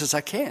 And she says,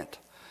 I can't.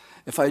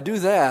 If I do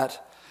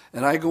that,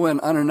 and I go in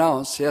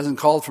unannounced, he hasn't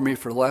called for me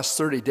for the last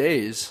 30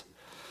 days,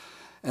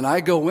 and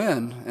I go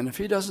in, and if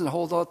he doesn't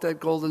hold out that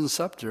golden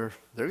scepter,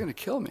 they're going to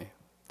kill me.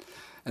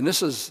 And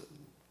this is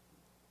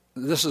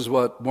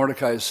what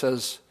Mordecai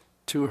says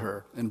to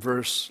her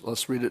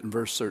let's read it in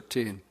verse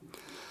 13.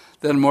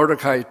 Then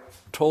Mordecai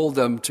told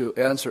them to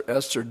answer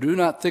Esther, do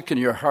not think in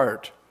your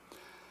heart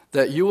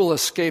that you will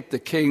escape the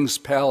king's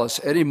palace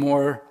any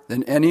more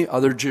than any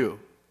other Jew.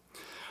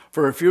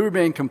 For if you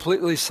remain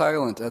completely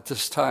silent at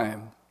this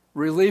time,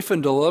 relief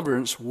and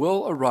deliverance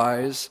will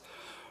arise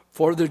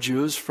for the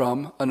Jews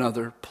from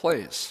another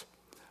place.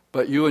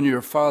 But you and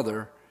your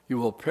father, you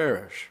will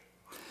perish.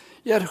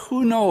 Yet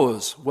who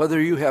knows whether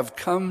you have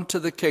come to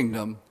the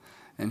kingdom,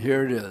 and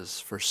here it is,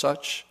 for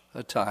such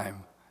a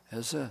time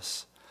as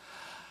this.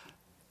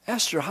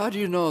 Esther, how do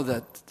you know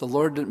that the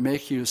Lord didn't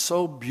make you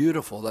so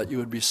beautiful, that you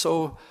would be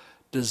so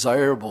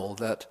desirable,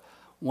 that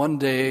one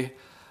day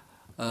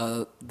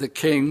the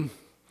king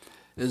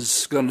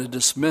is going to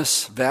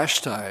dismiss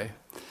Vashti,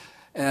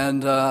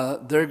 and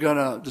they're going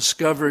to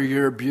discover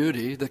your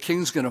beauty. The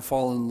king's going to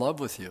fall in love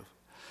with you.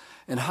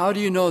 And how do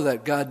you know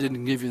that God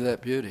didn't give you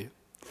that beauty?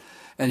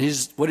 And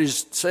what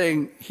he's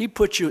saying, he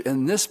put you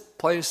in this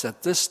place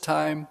at this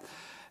time,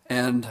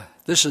 and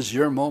this is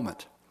your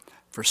moment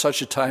for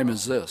such a time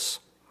as this.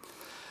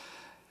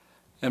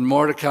 And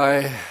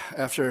Mordecai,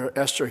 after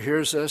Esther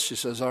hears this, she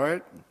says, all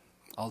right,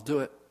 I'll do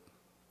it.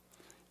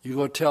 You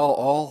go tell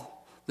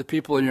all the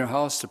people in your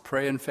house to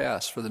pray and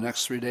fast for the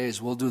next 3 days.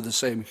 We'll do the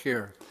same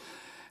here.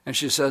 And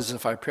she says,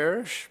 if I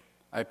perish,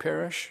 I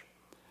perish.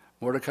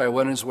 Mordecai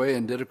went his way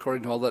and did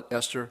according to all that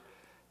Esther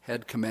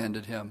had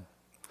commanded him.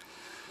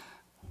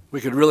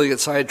 We could really get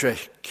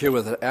sidetracked here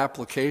with an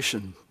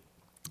application.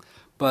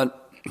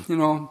 But,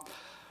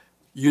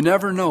 you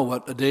never know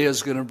what a day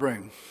is going to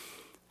bring.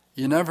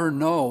 You never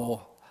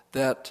know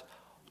that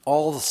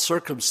all the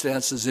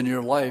circumstances in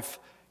your life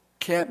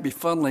can't be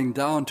funneling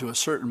down to a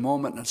certain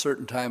moment and a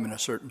certain time and a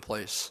certain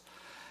place.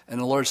 And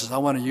the Lord says, I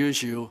want to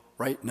use you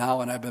right now,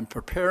 and I've been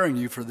preparing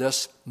you for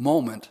this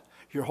moment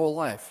your whole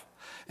life.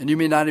 And you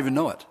may not even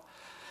know it.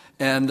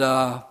 And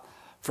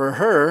for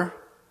her,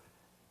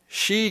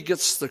 she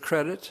gets the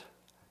credit.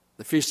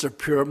 The Feast of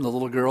Purim, the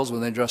little girls, when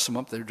they dress them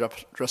up, they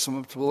dress them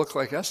up to look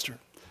like Esther.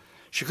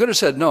 She could have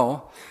said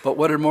no, but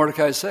what did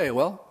Mordecai say?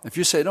 Well, if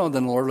you say no,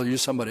 then the Lord will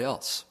use somebody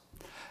else.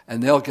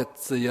 And they'll get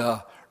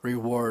the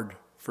reward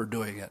for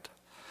doing it.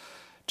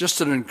 Just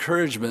an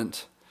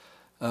encouragement.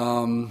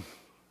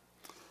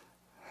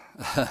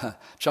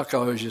 Chuck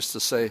always used to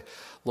say,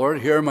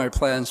 Lord, here are my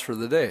plans for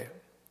the day.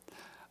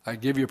 I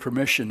give you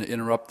permission to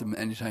interrupt them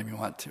anytime you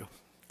want to.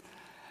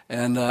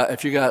 And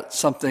if you got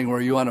something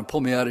where you want to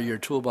pull me out of your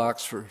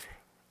toolbox for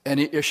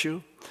any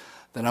issue,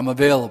 then I'm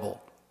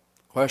available.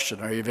 Question,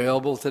 are you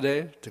available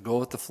today to go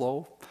with the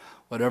flow?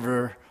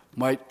 Whatever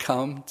might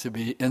come to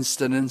be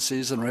instant in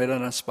season, right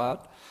on a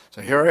spot.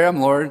 So here I am,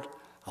 Lord.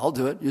 I'll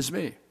do it. Use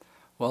me.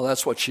 Well,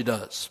 that's what she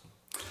does.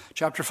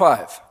 Chapter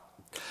 5.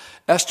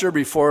 Esther,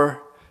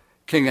 before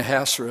King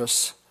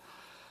Ahasuerus,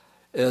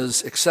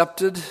 is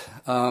accepted.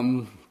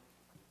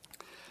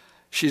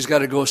 She's got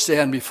to go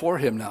stand before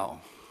him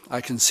now. I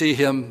can see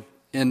him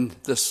in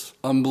this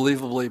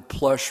unbelievably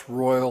plush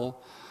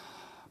royal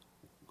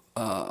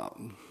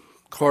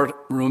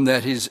courtroom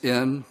that he's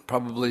in,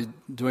 probably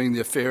doing the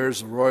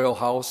affairs of the royal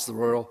house, the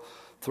royal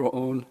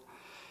throne.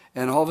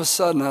 And all of a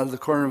sudden, out of the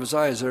corner of his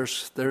eyes,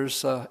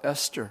 there's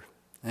Esther.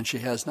 And she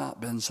has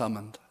not been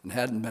summoned and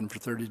hadn't been for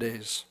 30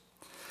 days.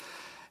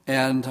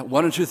 And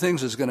one of two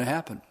things is going to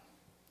happen.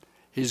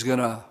 He's going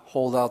to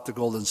hold out the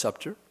golden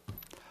scepter,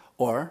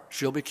 or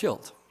she'll be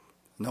killed.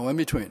 No in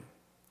between.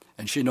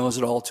 And she knows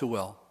it all too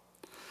well.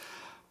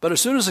 But as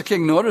soon as the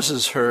king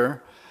notices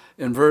her,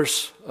 in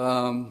verse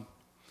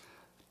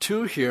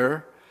 2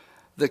 here,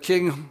 the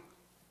king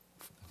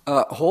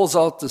holds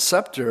out the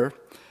scepter,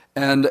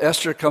 and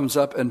Esther comes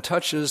up and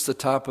touches the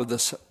top of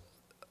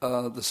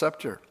the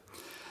scepter.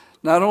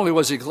 Not only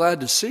was he glad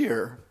to see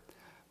her,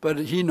 but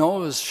he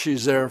knows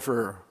she's there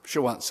she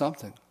wants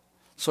something.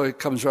 So he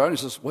comes around and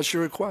he says, what's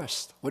your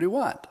request? What do you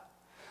want?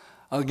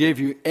 I'll give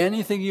you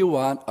anything you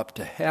want, up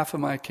to half of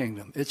my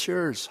kingdom. It's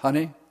yours,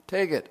 honey.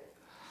 Take it.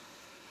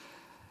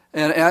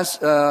 And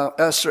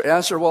Esther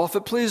answered, well, if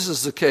it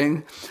pleases the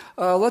king,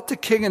 let the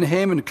king and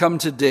Haman come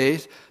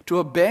today to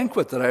a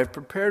banquet that I have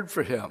prepared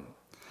for him.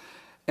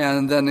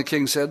 And then the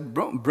king said,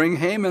 bring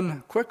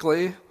Haman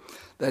quickly,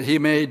 that he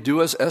may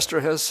do as Esther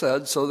has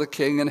said. So the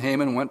king and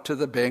Haman went to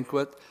the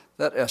banquet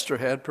that Esther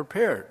had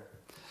prepared.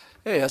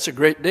 Hey, that's a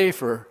great day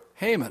for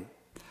Haman.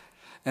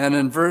 And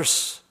in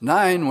verse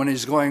 9, when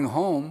he's going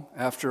home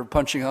after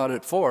punching out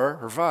at 4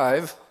 or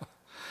 5,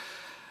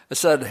 it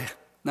said,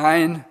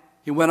 9,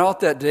 he went out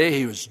that day,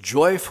 he was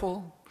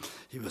joyful,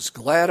 he was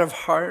glad of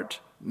heart.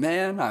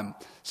 Man, I'm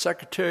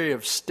Secretary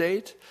of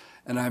State,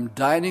 and I'm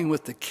dining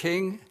with the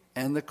king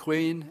and the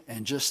queen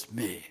and just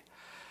me.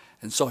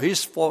 And so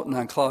he's floating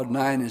on cloud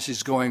 9 as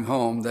he's going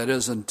home, that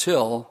is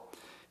until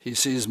he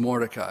sees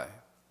Mordecai.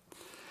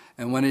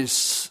 And when he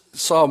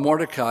saw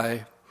Mordecai,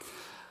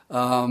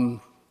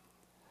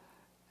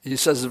 he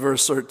says in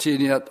verse 13,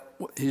 yet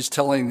he's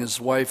telling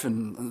his wife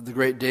and the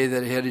great day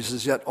that he had, he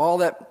says, yet all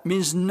that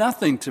means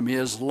nothing to me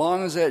as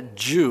long as that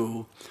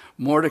Jew,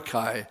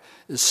 Mordecai,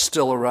 is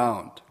still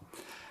around.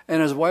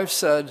 And his wife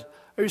said,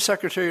 are you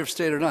Secretary of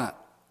State or not?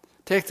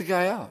 Take the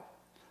guy out.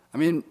 I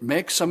mean,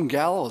 make some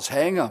gallows,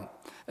 hang him,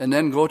 and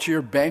then go to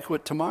your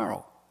banquet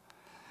tomorrow.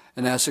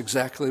 And that's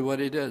exactly what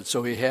he did.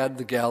 So he had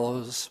the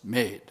gallows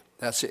made.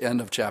 That's the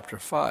end of chapter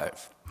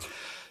 5.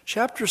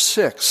 Chapter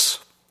 6,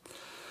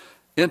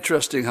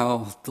 interesting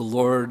how the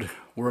Lord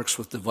works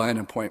with divine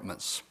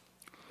appointments.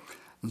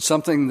 And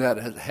something that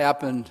had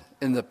happened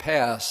in the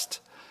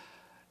past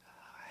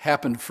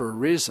happened for a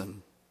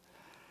reason.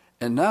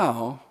 And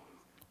now,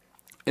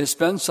 it's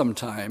been some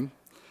time,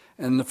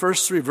 and the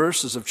first 3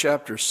 verses of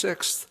chapter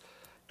 6,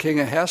 King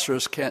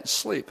Ahasuerus can't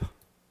sleep.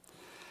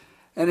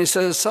 And he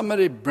says,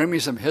 somebody bring me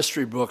some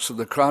history books of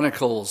the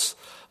chronicles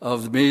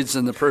of the Medes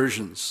and the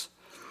Persians.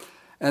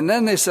 And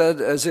then they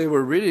said, as they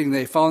were reading,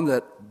 they found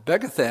that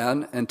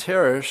Begathan and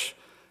Teresh,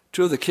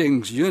 2 of the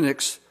king's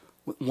eunuchs,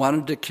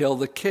 wanted to kill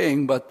the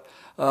king, but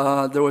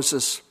there was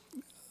this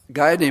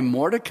guy named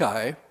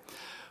Mordecai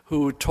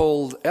who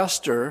told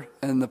Esther,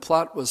 and the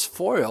plot was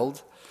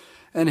foiled.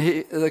 And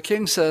the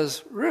king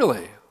says,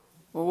 really?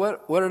 Well,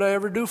 what did I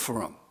ever do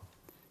for him?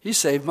 He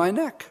saved my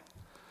neck.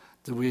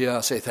 Did we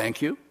say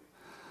thank you?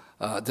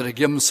 Did I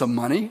give him some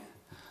money?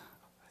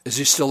 Is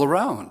he still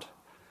around?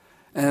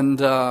 And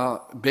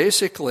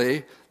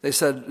basically, they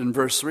said in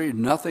verse 3,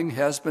 nothing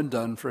has been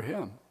done for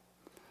him.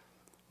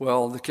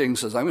 Well, the king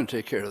says, I'm going to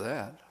take care of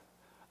that.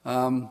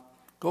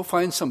 Go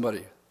find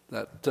somebody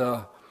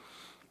that,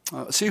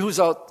 see who's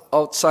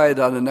outside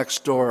on the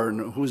next door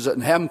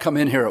and have him come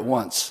in here at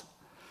once.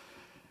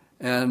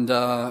 And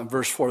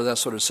verse 4,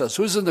 that's what it says.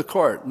 Who's in the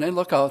court? And they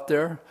look out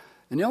there,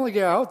 and the only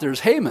guy out there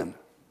is Haman. And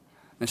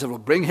they said, well,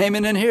 bring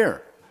Haman in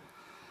here.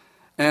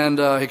 And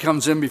he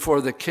comes in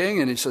before the king,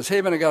 and he says,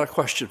 Haman, I got a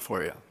question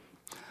for you.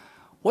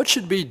 What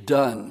should be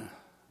done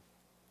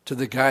to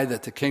the guy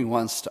that the king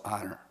wants to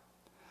honor?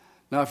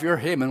 Now, if you're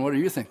Haman, what are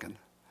you thinking?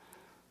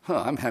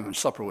 I'm having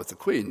supper with the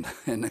queen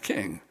and the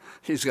king.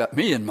 He's got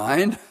me in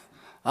mind,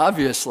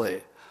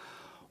 obviously.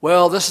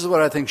 Well, this is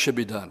what I think should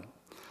be done.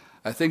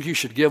 I think you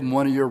should give him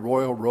one of your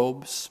royal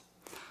robes.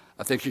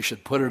 I think you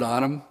should put it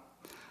on him.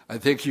 I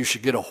think you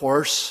should get a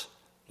horse,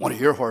 one of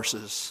your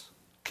horses,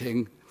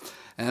 king,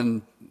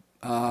 and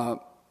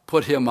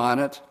put him on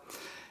it,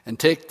 and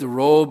take the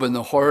robe and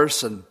the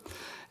horse and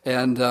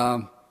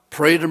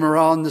parade him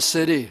around the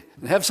city,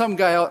 and have some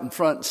guy out in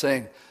front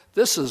saying,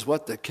 this is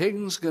what the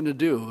king's going to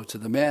do to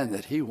the man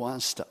that he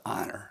wants to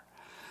honor.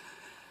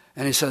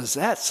 And he says,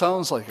 that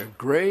sounds like a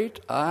great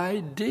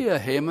idea,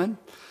 Haman.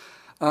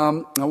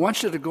 I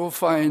want you to go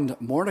find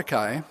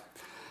Mordecai,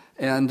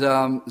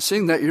 and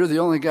seeing that you're the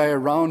only guy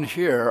around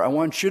here, I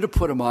want you to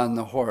put him on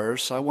the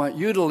horse. I want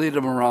you to lead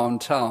him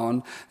around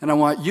town, and I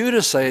want you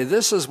to say,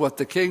 this is what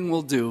the king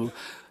will do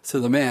to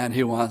the man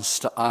he wants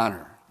to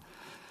honor.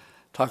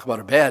 Talk about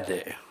a bad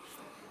day.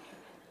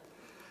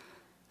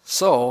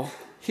 So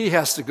he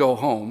has to go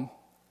home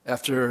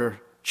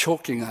after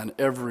choking on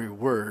every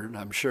word,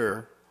 I'm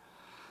sure.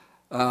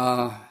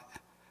 And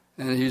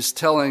he's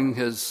telling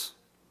his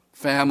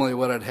family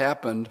what had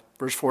happened.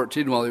 Verse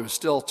 14, while he was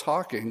still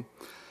talking,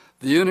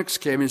 the eunuchs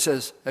came and he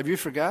says, have you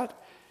forgot?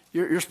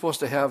 You're supposed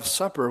to have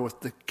supper with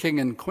the king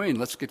and queen.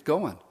 Let's get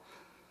going.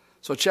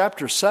 So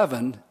chapter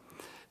 7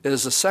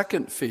 is the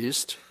second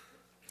feast.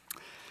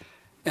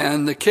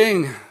 And the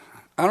king,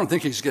 I don't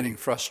think he's getting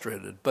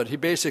frustrated, but he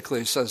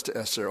basically says to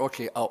Esther,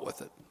 okay, out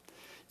with it.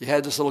 You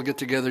had this little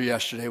get-together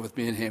yesterday with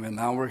me and Haman.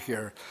 Now we're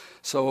here.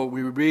 So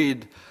we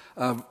read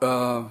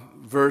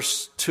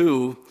verse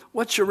 2,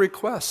 what's your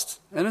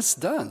request? And it's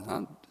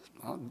done.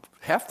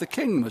 Half the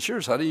kingdom is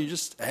yours. How do you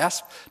just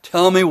ask?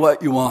 Tell me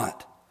what you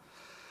want.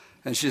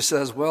 And she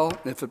says, well,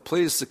 if it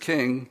please the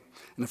king,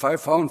 and if I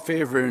found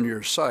favor in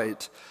your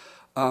sight,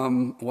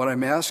 what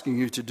I'm asking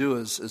you to do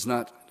is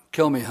not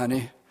kill me,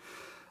 honey,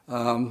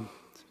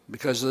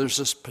 because there's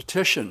this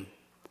petition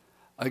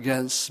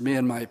against me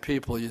and my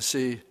people. You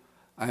see,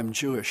 I'm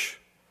Jewish,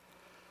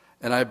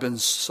 and I've been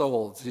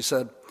sold. He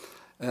said,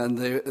 and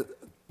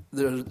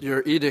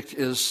your edict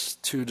is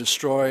to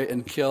destroy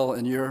and kill,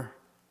 and your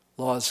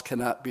laws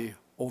cannot be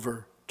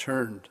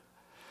overturned.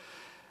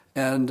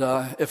 And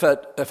if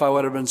I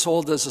would have been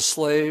sold as a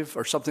slave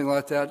or something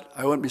like that,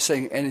 I wouldn't be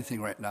saying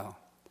anything right now.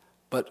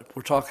 But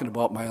we're talking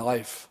about my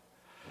life.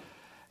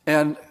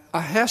 And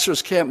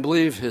Ahasuerus can't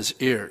believe his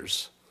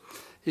ears.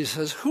 He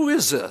says, "Who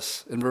is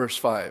this?" in verse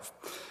 5.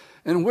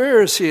 "And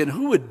where is he, and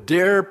who would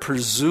dare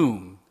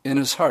presume in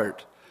his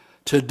heart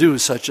to do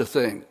such a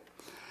thing?"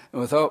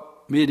 And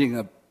without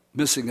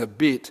missing a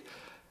beat,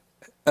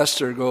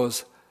 Esther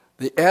goes,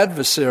 "The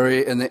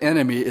adversary and the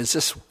enemy is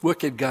this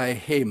wicked guy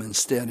Haman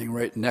standing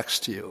right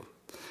next to you."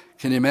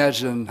 Can you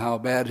imagine how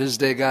bad his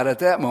day got at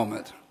that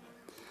moment?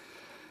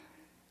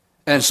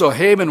 And so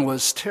Haman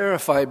was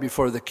terrified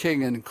before the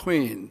king and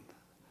queen.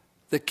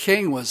 The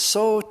king was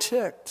so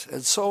ticked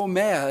and so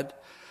mad,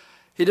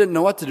 he didn't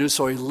know what to do,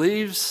 so he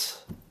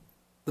leaves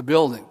the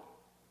building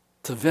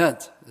to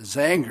vent his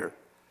anger.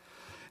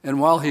 And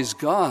while he's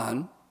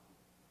gone,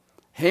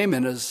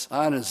 Haman is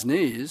on his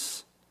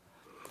knees,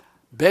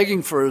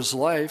 begging for his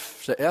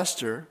life to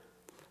Esther,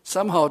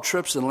 somehow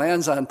trips and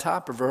lands on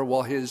top of her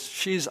while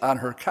she's on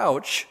her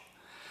couch.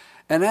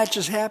 And that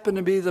just happened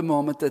to be the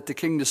moment that the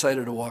king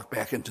decided to walk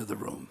back into the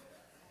room.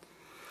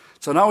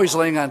 So now he's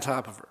laying on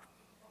top of her.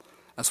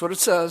 That's what it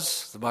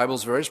says. The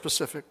Bible's very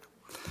specific.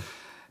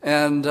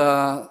 And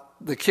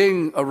the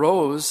king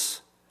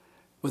arose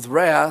with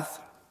wrath,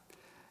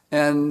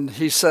 and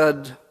he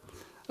said,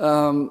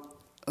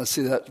 let's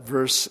see, that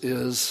verse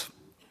is,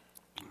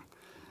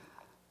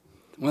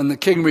 when the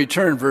king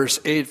returned, verse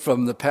 8,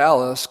 from the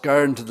palace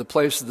garden to the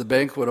place of the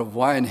banquet of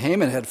wine,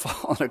 Haman had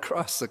fallen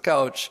across the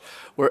couch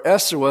where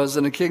Esther was,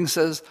 and the king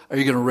says, "Are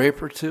you going to rape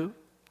her too?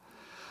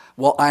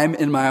 Well, I'm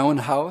in my own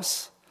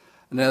house."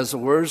 And as the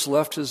words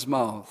left his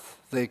mouth,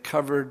 they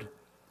covered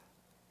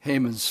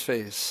Haman's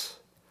face.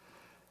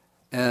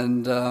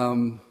 And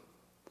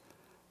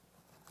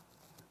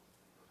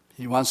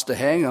he wants to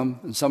hang him,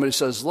 and somebody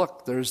says,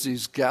 "Look, there's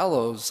these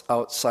gallows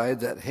outside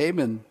that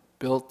Haman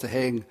built to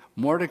hang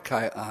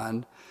Mordecai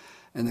on,"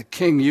 and the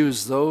king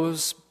used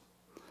those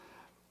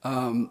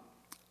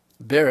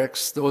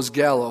barracks, those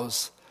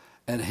gallows,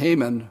 and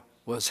Haman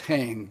was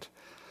hanged.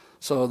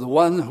 So the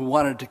one who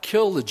wanted to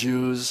kill the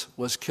Jews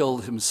was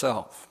killed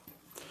himself.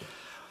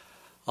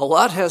 A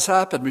lot has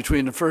happened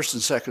between the first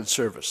and second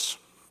service.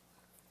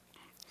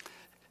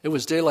 It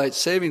was daylight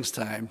savings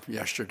time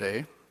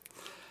yesterday,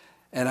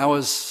 and I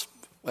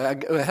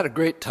had a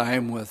great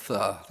time with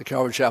the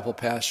Calvary Chapel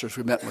pastors.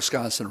 We met in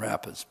Wisconsin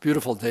Rapids.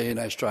 Beautiful day,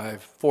 nice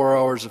drive, 4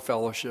 hours of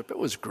fellowship. It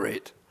was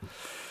great.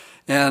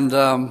 And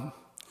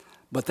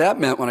but that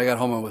meant when I got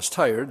home I was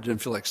tired,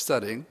 didn't feel like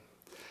studying.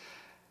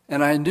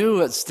 And I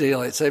knew it's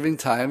daylight saving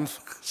time,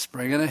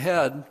 springing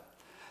ahead,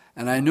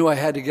 and I knew I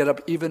had to get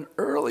up even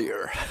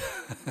earlier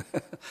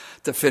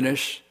to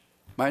finish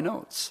my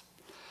notes.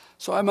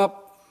 So I'm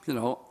up,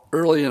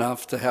 early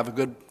enough to have a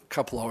good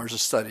couple hours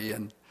of study.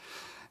 And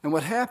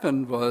what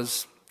happened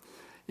was,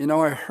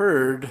 I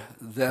heard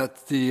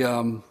that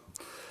the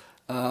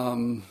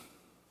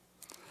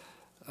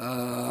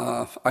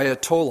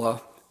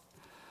Ayatollah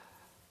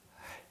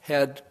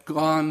had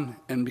gone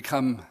and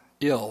become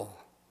ill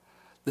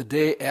the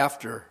day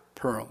after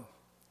Purim.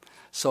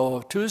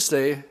 So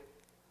Tuesday,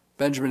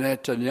 Benjamin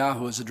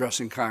Netanyahu is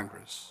addressing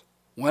Congress.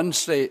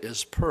 Wednesday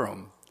is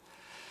Purim.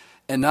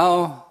 And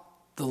now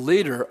the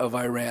leader of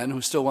Iran,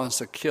 who still wants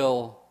to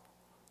kill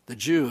the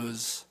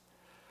Jews,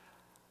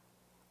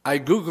 I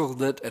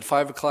Googled it at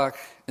 5 o'clock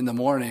in the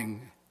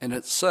morning, and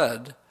it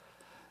said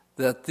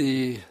that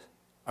the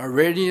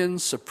Iranian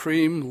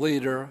supreme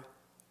leader,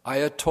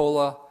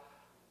 Ayatollah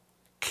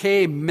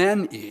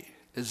Khamenei,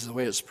 is the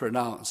way it's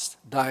pronounced,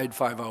 died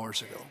 5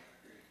 hours ago.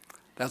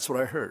 That's what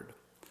I heard.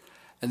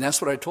 And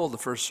that's what I told the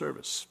first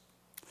service.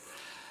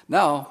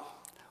 Now,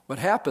 what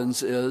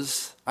happens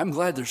is, I'm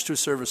glad there's two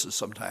services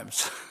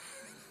sometimes.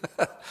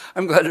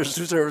 I'm glad there's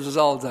two services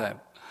all the time.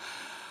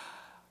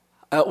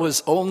 It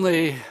was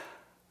only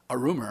a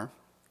rumor,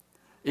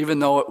 even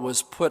though it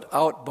was put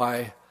out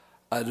by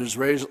an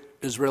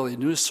Israeli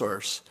news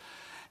source.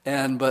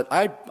 But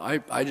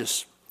I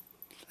just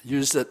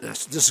used it.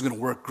 This is going to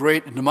work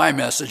great into my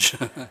message.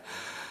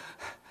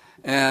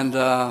 And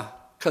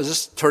because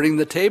it's turning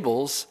the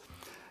tables,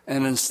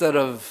 and instead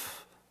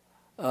of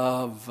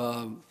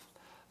the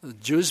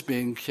Jews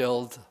being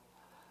killed,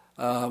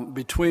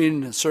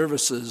 between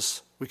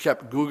services, we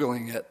kept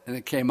Googling it, and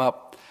it came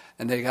up,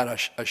 and they got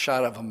a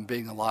shot of him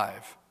being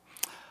alive.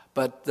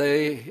 But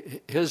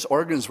his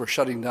organs were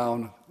shutting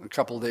down a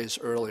couple of days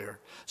earlier.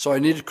 So I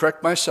need to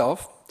correct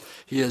myself.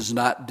 He is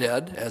not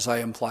dead, as I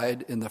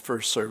implied in the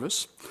first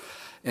service.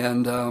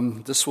 And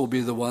this will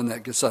be the one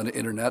that gets on the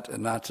internet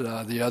and not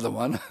the other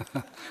one.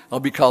 I'll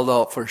be called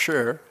out for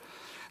sure.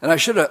 And I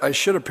should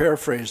have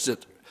paraphrased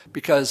it,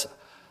 because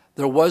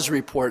there was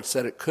reports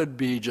that it could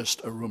be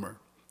just a rumor.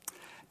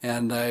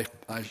 And I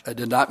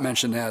did not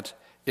mention that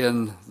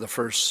in the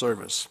first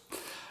service.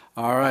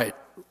 All right.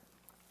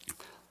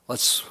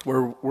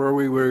 Where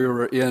we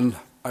were in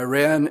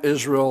Iran,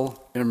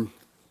 Israel, and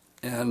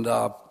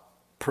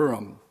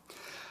Purim.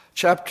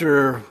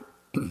 Chapter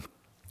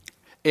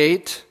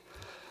 8,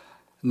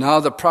 now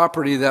the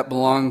property that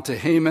belonged to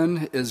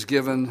Haman is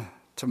given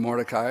to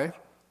Mordecai.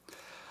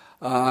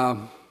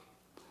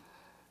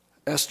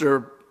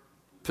 Esther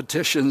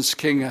petitions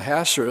King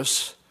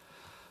Ahasuerus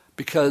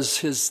because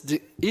his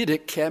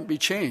edict can't be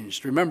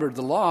changed. Remember,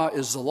 the law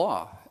is the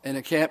law, and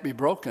it can't be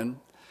broken.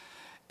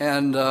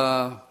 And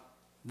the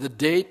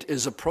date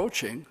is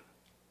approaching.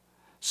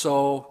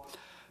 So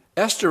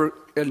Esther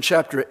in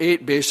chapter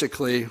 8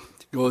 basically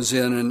goes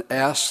in and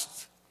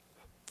asks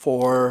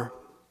for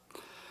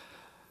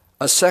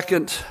a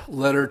second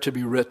letter to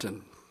be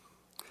written.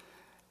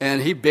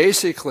 And he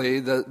basically,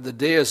 the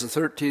day is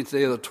the 13th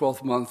day of the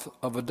 12th month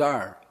of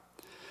Adar.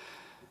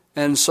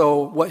 And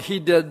so what he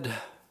did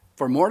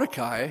for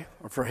Mordecai,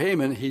 or for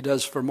Haman, he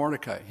does for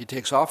Mordecai. He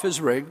takes off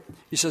his ring.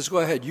 He says, go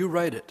ahead, you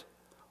write it.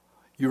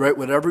 You write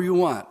whatever you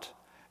want.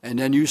 And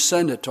then you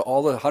send it to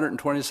all the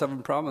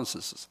 127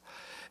 provinces.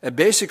 And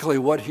basically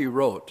what he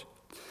wrote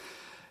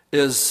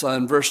is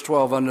in verse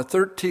 12, on the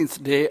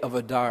 13th day of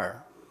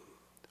Adar,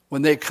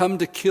 when they come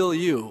to kill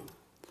you,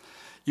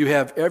 you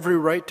have every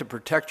right to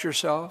protect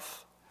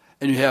yourself,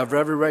 and you have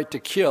every right to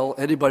kill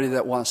anybody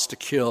that wants to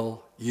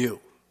kill you.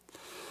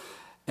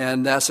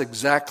 And that's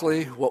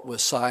exactly what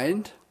was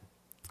signed.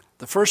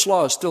 The first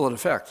law is still in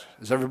effect.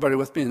 Is everybody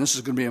with me? And this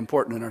is going to be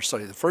important in our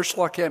study. The first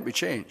law can't be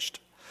changed.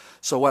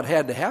 So what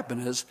had to happen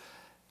is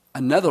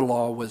another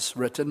law was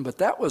written, but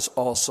that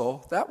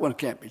one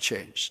can't be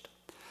changed.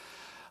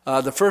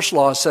 The first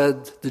law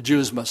said the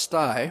Jews must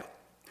die.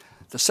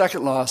 The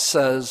second law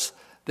says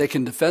they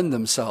can defend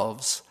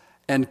themselves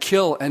and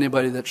kill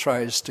anybody that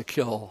tries to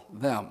kill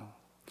them.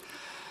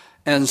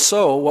 And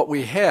so what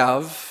we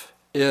have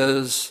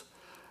is,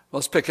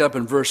 let's pick it up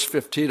in verse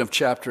 15 of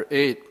chapter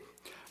 8.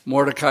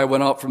 Mordecai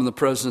went out from the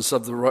presence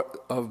of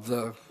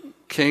the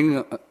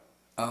king.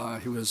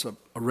 He was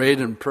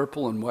arrayed in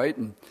purple and white,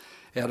 and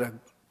had a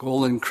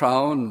golden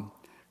crown, and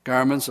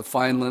garments of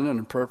fine linen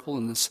and purple.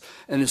 And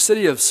the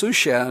city of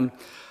Shushan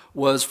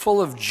was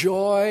full of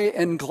joy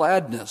and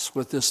gladness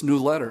with this new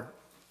letter.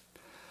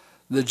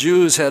 The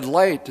Jews had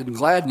light and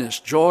gladness,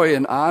 joy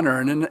and honor,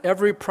 and in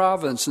every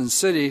province and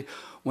city,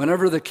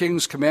 whenever the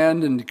king's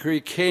command and decree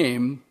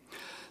came,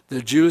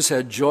 the Jews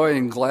had joy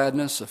and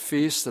gladness, a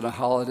feast and a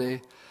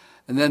holiday.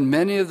 And then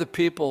many of the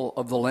people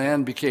of the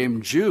land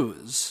became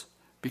Jews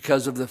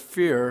because of the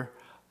fear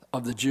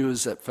of the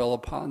Jews that fell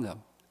upon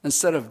them.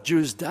 Instead of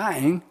Jews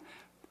dying,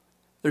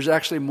 there's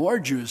actually more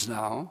Jews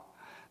now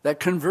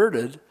that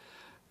converted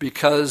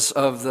because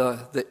of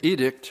the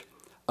edict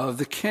of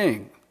the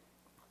king.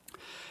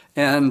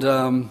 And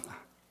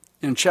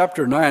in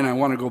chapter 9, I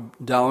want to go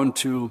down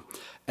to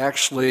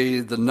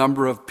actually the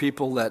number of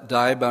people that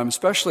died, but I'm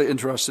especially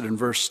interested in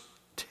verse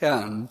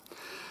 10,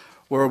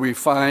 where we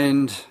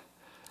find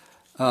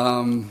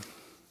that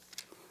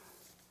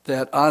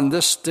on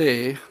this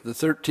day, the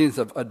 13th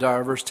of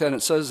Adar, verse 10,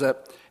 it says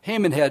that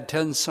Haman had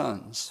 10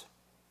 sons,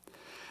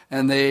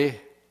 and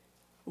they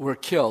were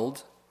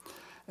killed,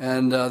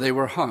 and they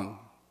were hung.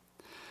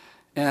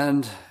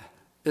 And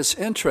it's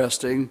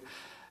interesting,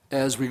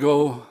 as we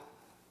go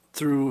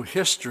through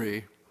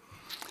history,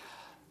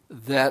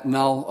 that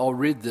now I'll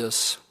read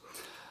this,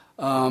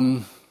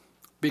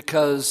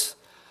 because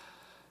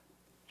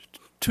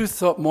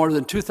more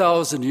than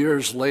 2,000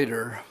 years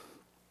later,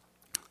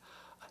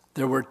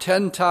 there were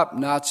 10 top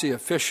Nazi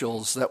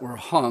officials that were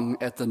hung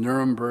at the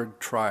Nuremberg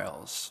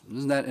trials.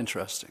 Isn't that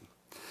interesting?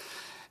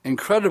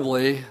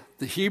 Incredibly,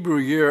 the Hebrew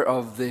year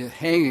of the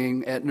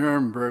hanging at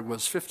Nuremberg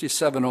was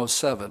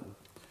 5707,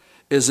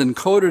 is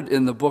encoded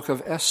in the book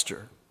of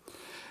Esther,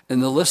 in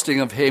the listing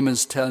of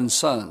Haman's 10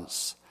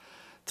 sons.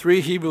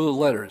 3 Hebrew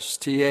letters,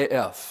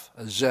 T-A-F,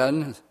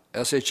 Zen,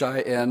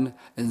 S-H-I-N,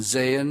 and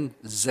Zayin,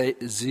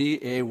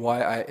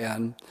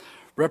 Z-A-Y-I-N,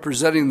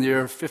 representing the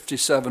year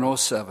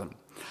 5707,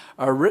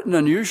 are written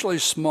unusually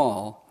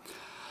small.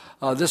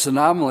 This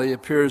anomaly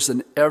appears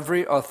in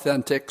every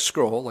authentic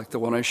scroll, like the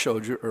one I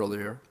showed you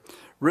earlier,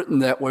 written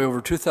that way over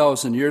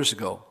 2,000 years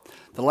ago.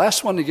 The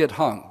last one to get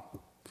hung,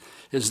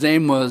 he was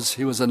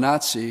a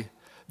Nazi,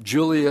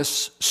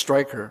 Julius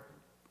Streicher.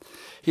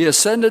 He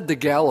ascended the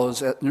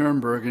gallows at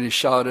Nuremberg and he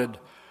shouted,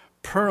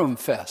 Purim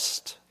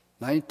Fest,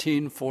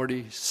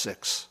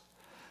 1946.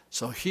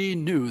 So he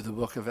knew the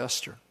book of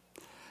Esther.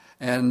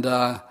 And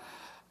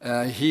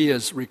he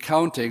is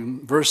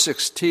recounting, verse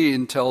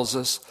 16 tells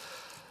us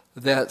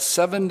that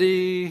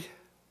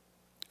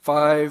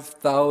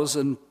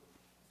 75,000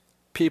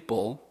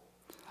 people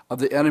of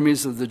the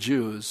enemies of the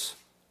Jews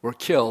were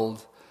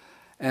killed,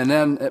 and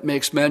then it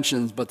makes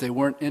mentions, but they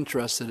weren't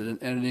interested in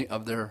any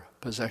of their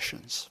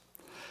possessions.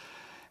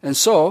 And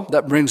so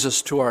that brings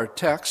us to our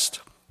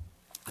text.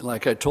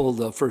 Like I told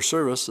the first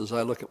service, as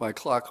I look at my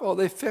clock,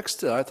 they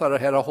fixed it. I thought I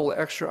had a whole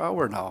extra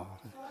hour now.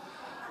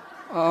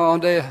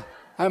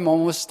 I'm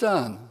almost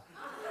done.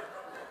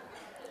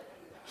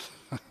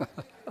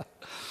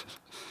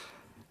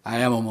 I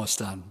am almost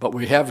done, but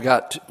we have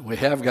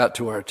got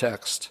to our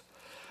text,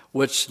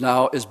 which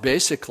now is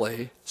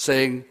basically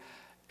saying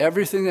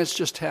everything that's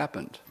just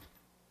happened.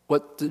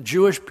 What the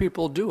Jewish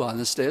people do on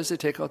this day is they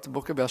take out the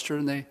book of Esther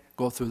and they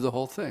go through the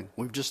whole thing.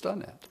 We've just done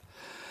that.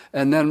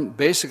 And then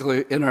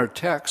basically in our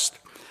text,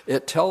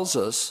 it tells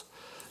us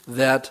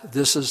that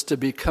this is to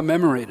be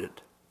commemorated.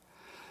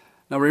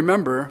 Now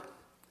remember,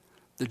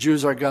 the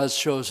Jews are God's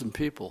chosen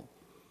people.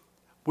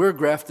 We're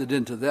grafted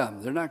into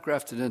them. They're not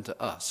grafted into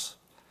us.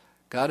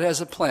 God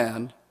has a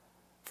plan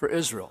for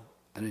Israel,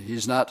 and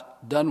he's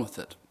not done with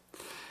it.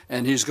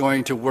 And he's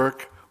going to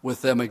work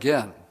with them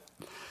again.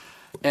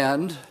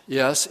 And,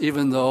 yes,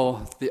 even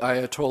though the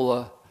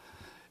Ayatollah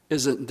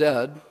isn't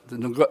dead,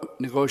 the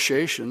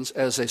negotiations,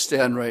 as they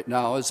stand right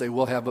now, is they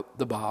will have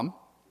the bomb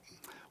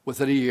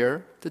within a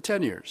year to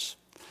 10 years.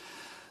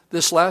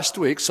 This last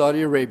week,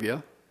 Saudi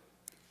Arabia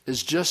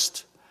is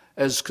just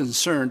as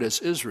concerned as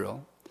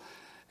Israel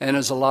and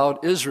has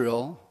allowed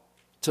Israel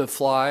to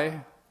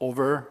fly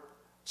over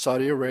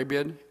Saudi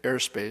Arabian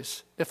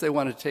airspace if they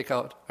want to take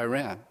out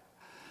Iran.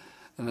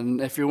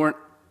 And if you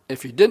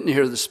didn't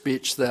hear the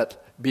speech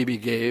that Bibi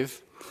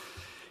gave,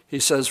 he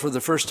says, for the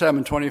first time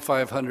in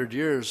 2,500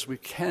 years, we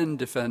can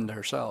defend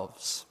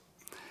ourselves.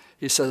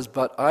 He says,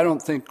 but I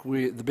don't think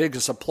the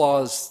biggest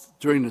applause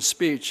during the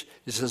speech,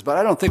 he says, but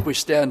I don't think we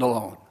stand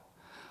alone.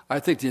 I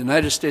think the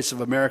United States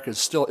of America is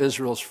still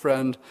Israel's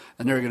friend,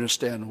 and they're going to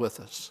stand with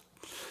us.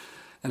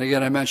 And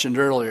again, I mentioned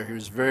earlier, he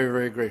was very,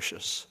 very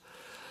gracious.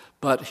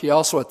 But he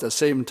also at the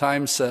same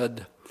time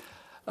said,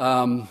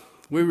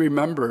 we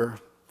remember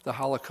the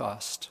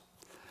Holocaust.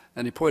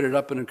 And he pointed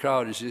up in the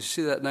crowd. He said, you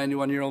see that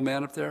 91-year-old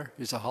man up there?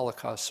 He's a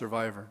Holocaust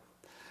survivor.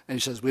 And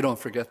he says, we don't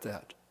forget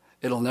that.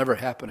 It'll never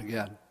happen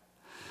again.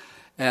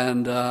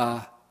 And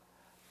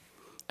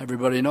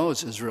everybody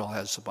knows Israel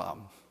has a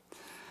bomb.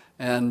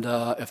 And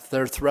if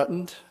they're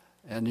threatened,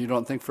 and you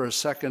don't think for a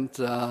second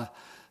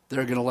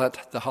they're going to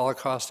let the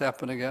Holocaust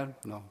happen again,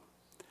 no.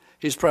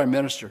 He's prime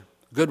minister,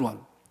 a good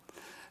one.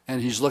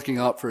 And he's looking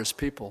out for his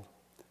people.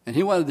 And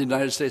he wanted the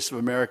United States of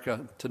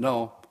America to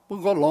know, we'll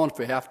go alone if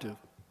we have to.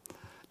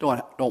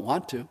 Don't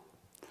want to,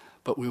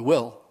 but we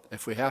will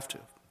if we have to.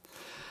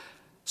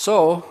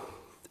 So,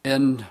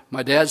 in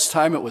my dad's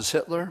time, it was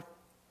Hitler.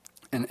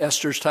 In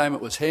Esther's time,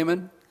 it was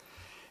Haman.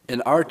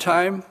 In our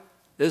time,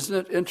 isn't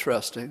it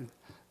interesting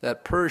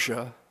that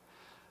Persia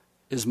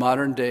is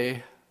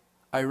modern-day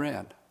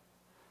Iran?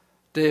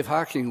 Dave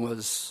Hawking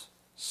was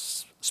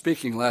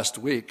speaking last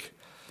week.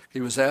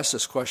 He was asked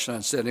this question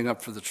on Standing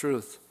Up for the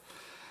Truth.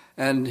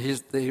 And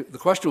the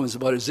question was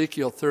about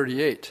Ezekiel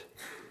 38.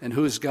 And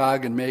who's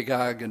Gog and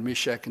Magog and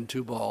Meshach and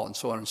Tubal and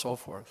so on and so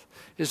forth.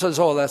 He says,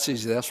 oh, that's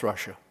easy, that's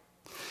Russia.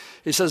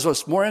 He says,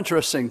 what's more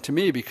interesting to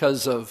me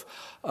because of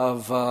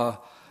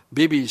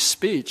Bibi's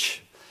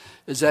speech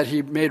is that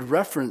he made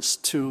reference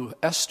to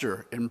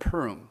Esther in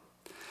Purim.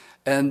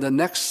 And the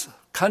next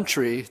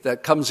country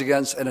that comes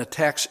against and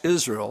attacks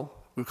Israel,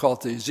 we call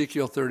it the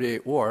Ezekiel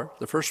 38 war,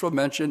 the first one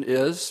mentioned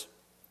is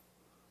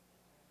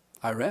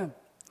Iran.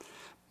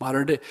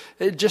 Modern day.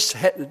 It just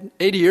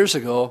 80 years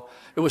ago,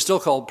 it was still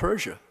called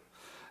Persia.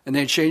 And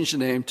they changed the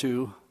name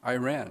to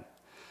Iran.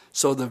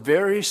 So the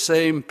very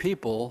same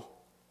people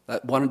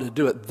that wanted to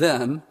do it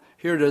then,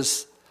 here it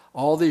is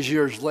all these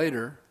years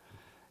later,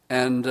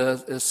 and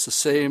it's the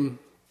same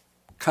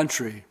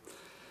country.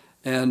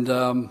 And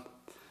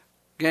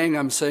gang,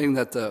 I'm saying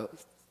that the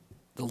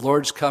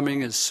Lord's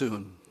coming is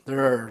soon.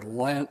 There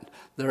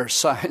are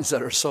signs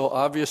that are so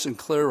obvious and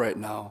clear right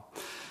now.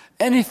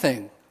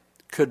 Anything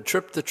could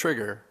trip the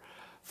trigger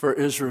for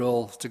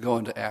Israel to go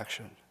into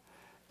action.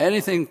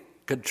 Anything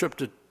could trip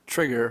the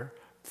trigger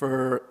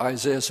for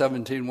Isaiah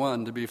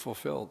 17:1 to be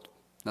fulfilled.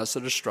 That's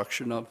the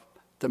destruction of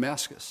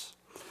Damascus,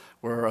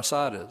 where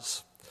Assad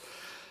is.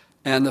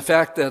 And the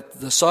fact that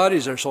the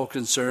Saudis are so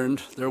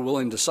concerned, they're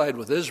willing to side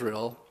with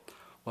Israel,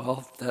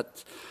 well,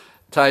 that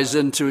ties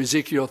into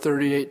Ezekiel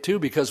 38 too,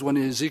 because when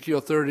the Ezekiel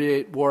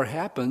 38 war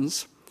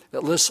happens,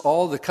 it lists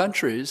all the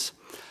countries,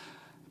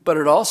 but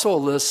it also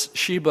lists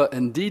Sheba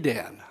and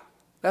Dedan.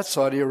 That's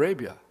Saudi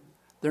Arabia.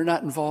 They're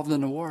not involved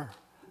in the war.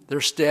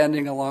 They're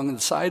standing along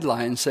the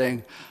sidelines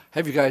saying,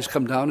 have you guys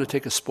come down to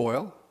take a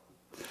spoil?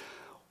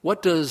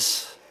 What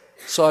does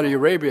Saudi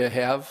Arabia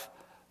have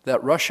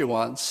that Russia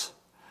wants?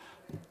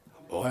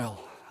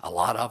 Oil, a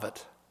lot of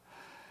it.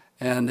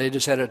 And they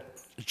just had a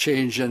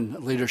change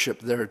in leadership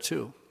there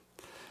too.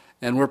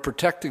 And we're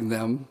protecting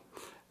them,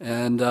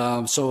 and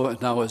so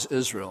now is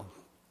Israel.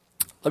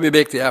 Let me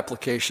make the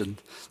application.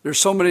 There's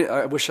so many,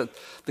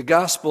 the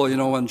gospel,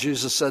 when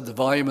Jesus said the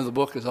volume of the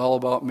book is all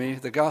about me,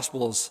 the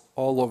gospel is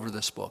all over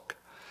this book.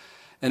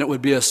 And it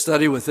would be a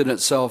study within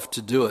itself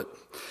to do it.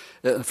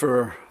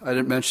 I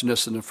didn't mention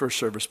this in the first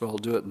service, but I'll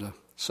do it in a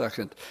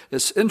second.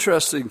 It's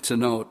interesting to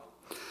note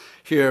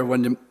here,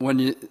 when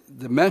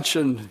the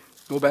mention,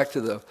 go back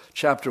to the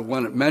chapter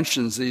 1, it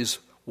mentions these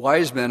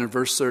wise men in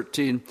verse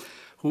 13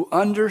 who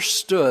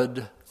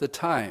understood the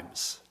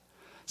times.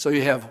 So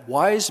you have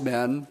wise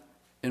men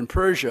in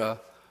Persia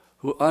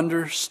who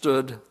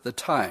understood the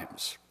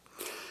times.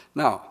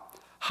 Now,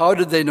 how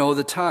did they know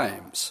the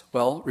times?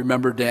 Well,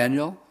 remember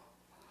Daniel?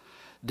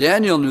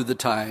 Daniel knew the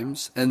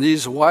times, and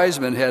these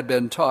wise men had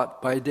been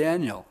taught by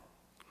Daniel.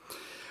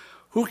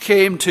 Who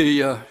came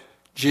to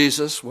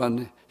Jesus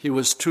when he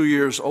was 2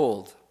 years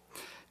old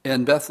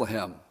in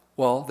Bethlehem?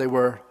 Well, they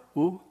were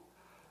who?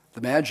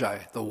 The Magi,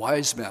 the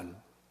wise men.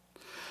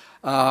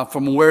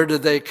 From where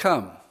did they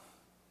come?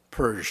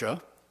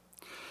 Persia.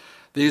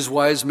 These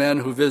wise men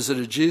who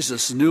visited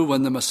Jesus knew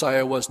when the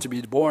Messiah was to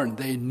be born.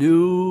 They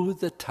knew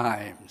the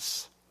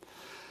times.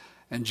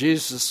 And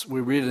Jesus,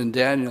 we read in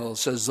Daniel,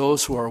 says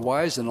those who are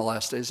wise in the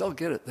last days, they'll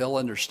get it, they'll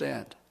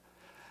understand.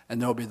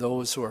 And there'll be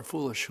those who are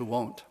foolish who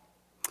won't.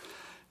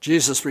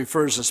 Jesus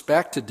refers us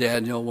back to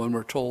Daniel when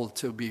we're told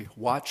to be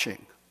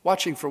watching.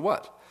 Watching for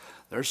what?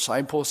 There's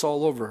signposts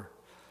all over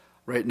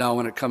right now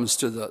when it comes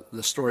to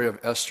the story of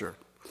Esther.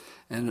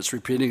 And it's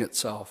repeating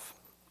itself.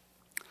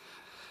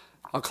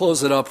 I'll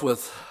close it up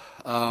with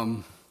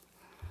a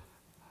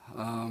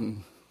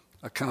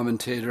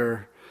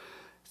commentator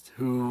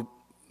who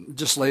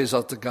just lays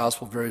out the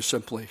gospel very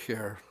simply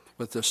here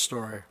with this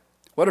story.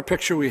 What a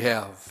picture we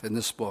have in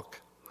this book.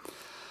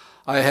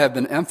 I have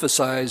been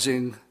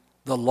emphasizing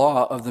the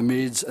law of the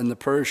Medes and the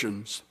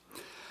Persians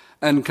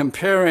and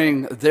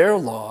comparing their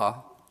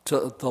law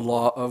to the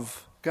law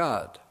of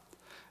God.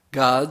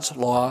 God's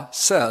law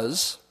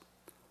says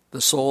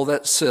the soul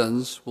that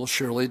sins will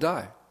surely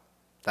die.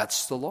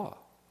 That's the law.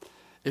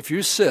 If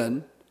you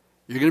sin,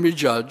 you're going to be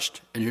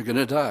judged and you're going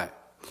to die.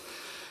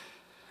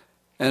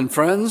 And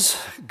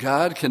friends,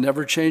 God can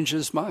never change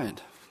his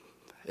mind.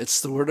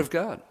 It's the word of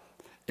God.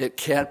 It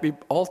can't be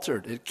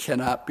altered. It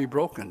cannot be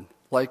broken.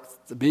 Like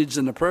the Medes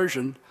and the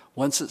Persian,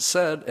 once it's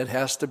said, it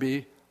has to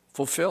be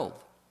fulfilled.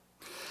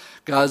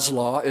 God's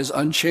law is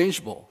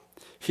unchangeable.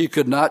 He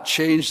could not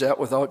change that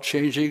without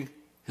changing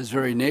his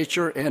very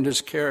nature and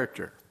his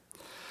character.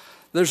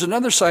 There's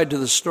another side to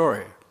the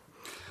story.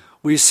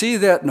 We see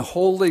that in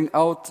holding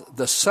out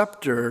the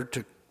scepter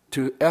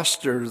to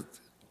Esther,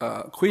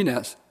 Queen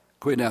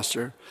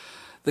Esther,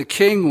 the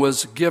king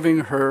was giving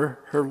her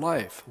her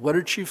life. What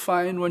did she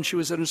find when she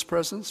was in his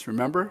presence?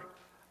 Remember?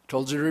 I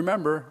told you to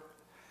remember.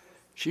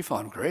 She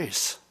found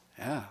grace.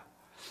 Yeah.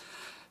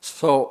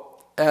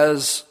 So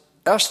as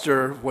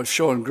Esther was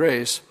shown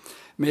grace,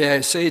 may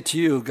I say to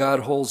you,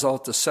 God holds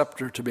out the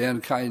scepter to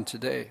mankind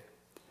today.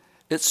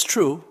 It's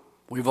true,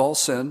 we've all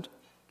sinned.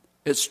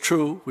 It's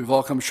true, we've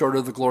all come short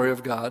of the glory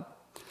of God.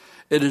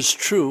 It is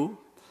true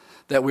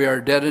that we are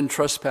dead in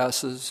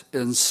trespasses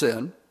and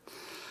sin.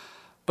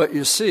 But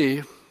you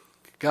see,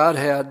 God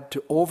had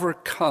to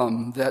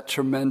overcome that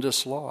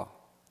tremendous law.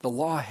 The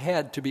law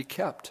had to be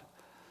kept.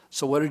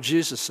 So what did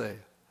Jesus say?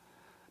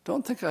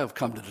 Don't think I've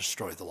come to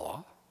destroy the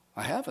law.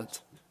 I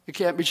haven't. It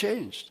can't be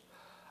changed.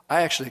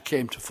 I actually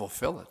came to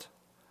fulfill it.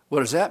 What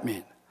does that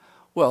mean?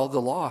 Well,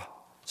 the law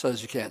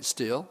says you can't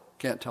steal,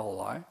 can't tell a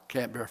lie,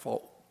 can't bear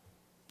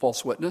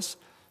false witness.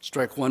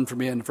 Strike one for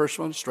me on the first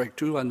one, strike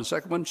two on the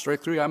second one,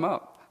 strike three, I'm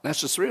out. And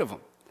that's just three of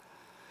them.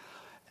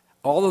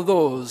 All of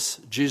those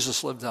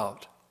Jesus lived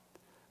out.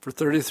 For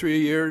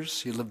 33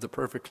 years, he lived a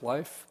perfect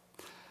life.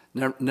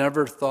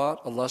 Never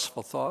thought a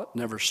lustful thought,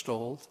 never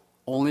stole,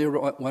 only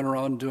went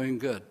around doing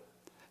good.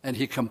 And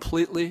he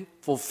completely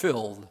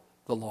fulfilled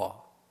the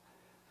law.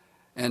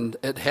 And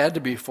it had to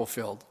be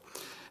fulfilled.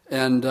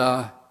 And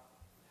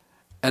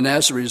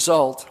as a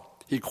result,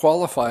 he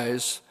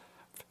qualifies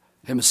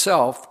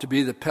himself to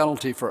be the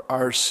penalty for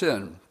our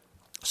sin,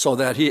 so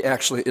that he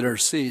actually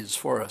intercedes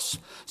for us.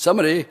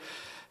 Somebody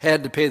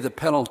had to pay the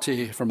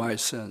penalty for my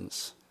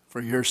sins,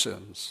 for your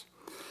sins.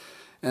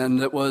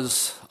 And it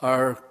was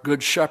our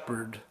good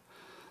shepherd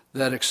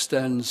that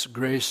extends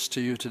grace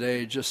to you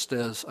today, just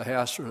as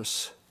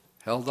Ahasuerus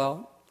held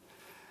out.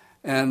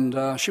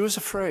 And she was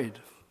afraid.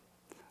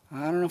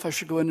 I don't know if I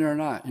should go in there or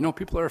not. You know,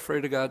 people are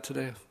afraid of God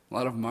today. A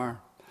lot of them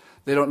are.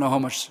 They don't know how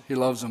much he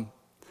loves them.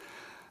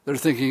 Their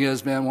thinking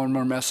is, man, one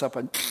more mess up,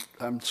 I'm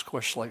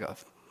squished like a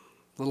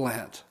little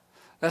ant.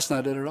 That's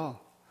not it at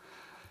all.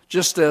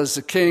 Just as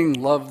the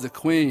king loved the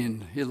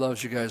queen, he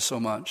loves you guys so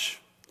much.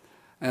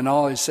 And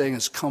all he's saying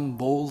is, come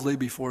boldly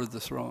before the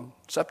throne.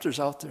 Scepter's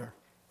out there.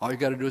 All you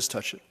got to do is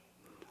touch it.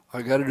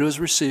 All you got to do is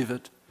receive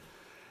it.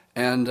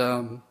 And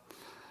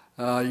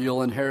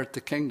you'll inherit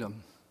the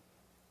kingdom.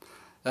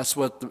 That's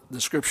what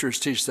the scriptures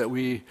teach, that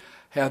we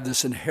have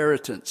this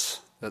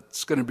inheritance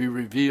that's going to be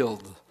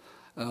revealed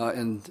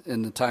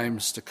in the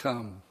times to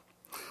come.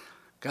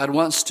 God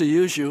wants to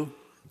use you,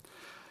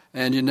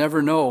 and you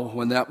never know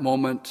when that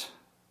moment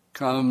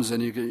comes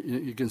and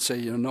you can say,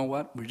 you know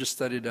what, we just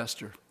studied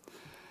Esther.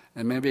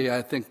 And maybe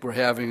I think we're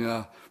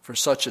having for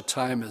such a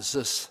time as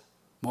this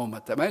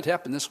moment. That might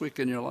happen this week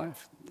in your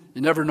life.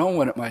 You never know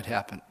when it might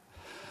happen.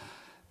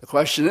 The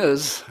question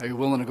is, are you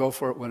willing to go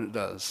for it when it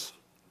does?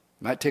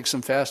 It might take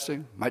some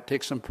fasting, might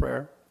take some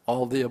prayer,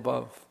 all the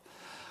above.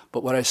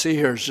 But what I see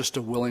here is just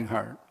a willing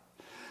heart.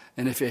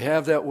 And if you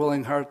have that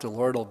willing heart, the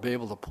Lord will be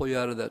able to pull you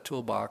out of that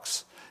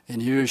toolbox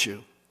and use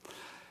you.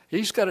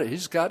 He's got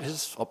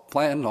his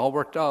plan all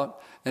worked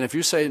out. And if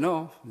you say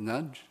no,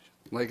 then,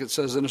 like it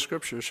says in the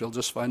scriptures, you'll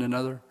just find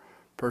another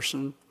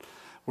person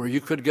where you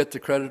could get the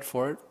credit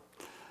for it,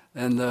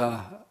 and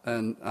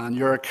on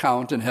your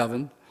account in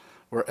heaven,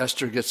 where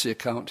Esther gets the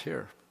account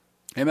here.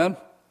 Amen?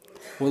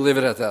 We'll leave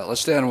it at that.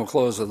 Let's stand and we'll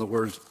close on the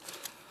word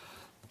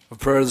of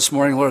prayer this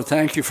morning. Lord,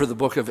 thank you for the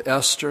book of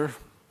Esther.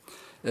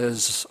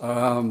 As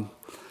the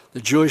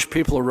Jewish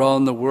people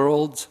around the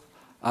world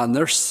on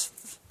their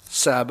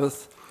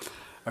Sabbath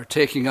are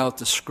taking out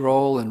the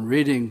scroll and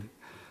reading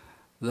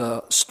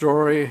the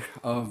story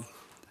of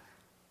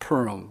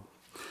Purim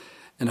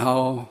and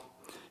how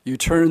you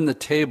turned the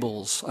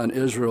tables on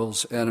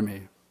Israel's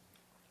enemy.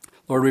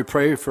 Lord, we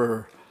pray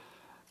for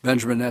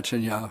Benjamin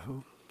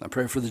Netanyahu. I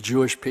pray for the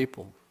Jewish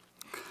people.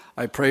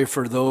 I pray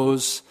for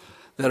those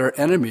that are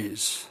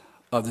enemies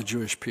of the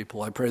Jewish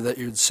people. I pray that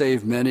you'd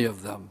save many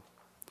of them.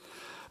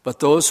 But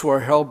those who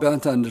are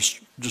hell-bent on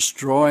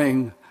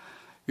destroying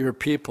your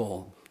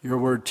people, your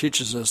word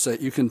teaches us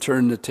that you can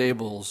turn the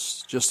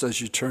tables just as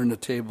you turned the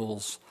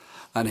tables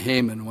on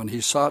Haman when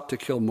he sought to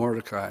kill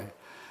Mordecai.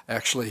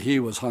 Actually, he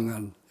was hung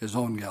on his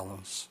own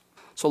gallows.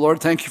 So,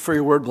 Lord, thank you for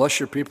your word. Bless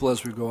your people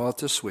as we go out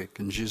this week.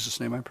 In Jesus'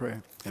 name I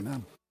pray.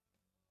 Amen.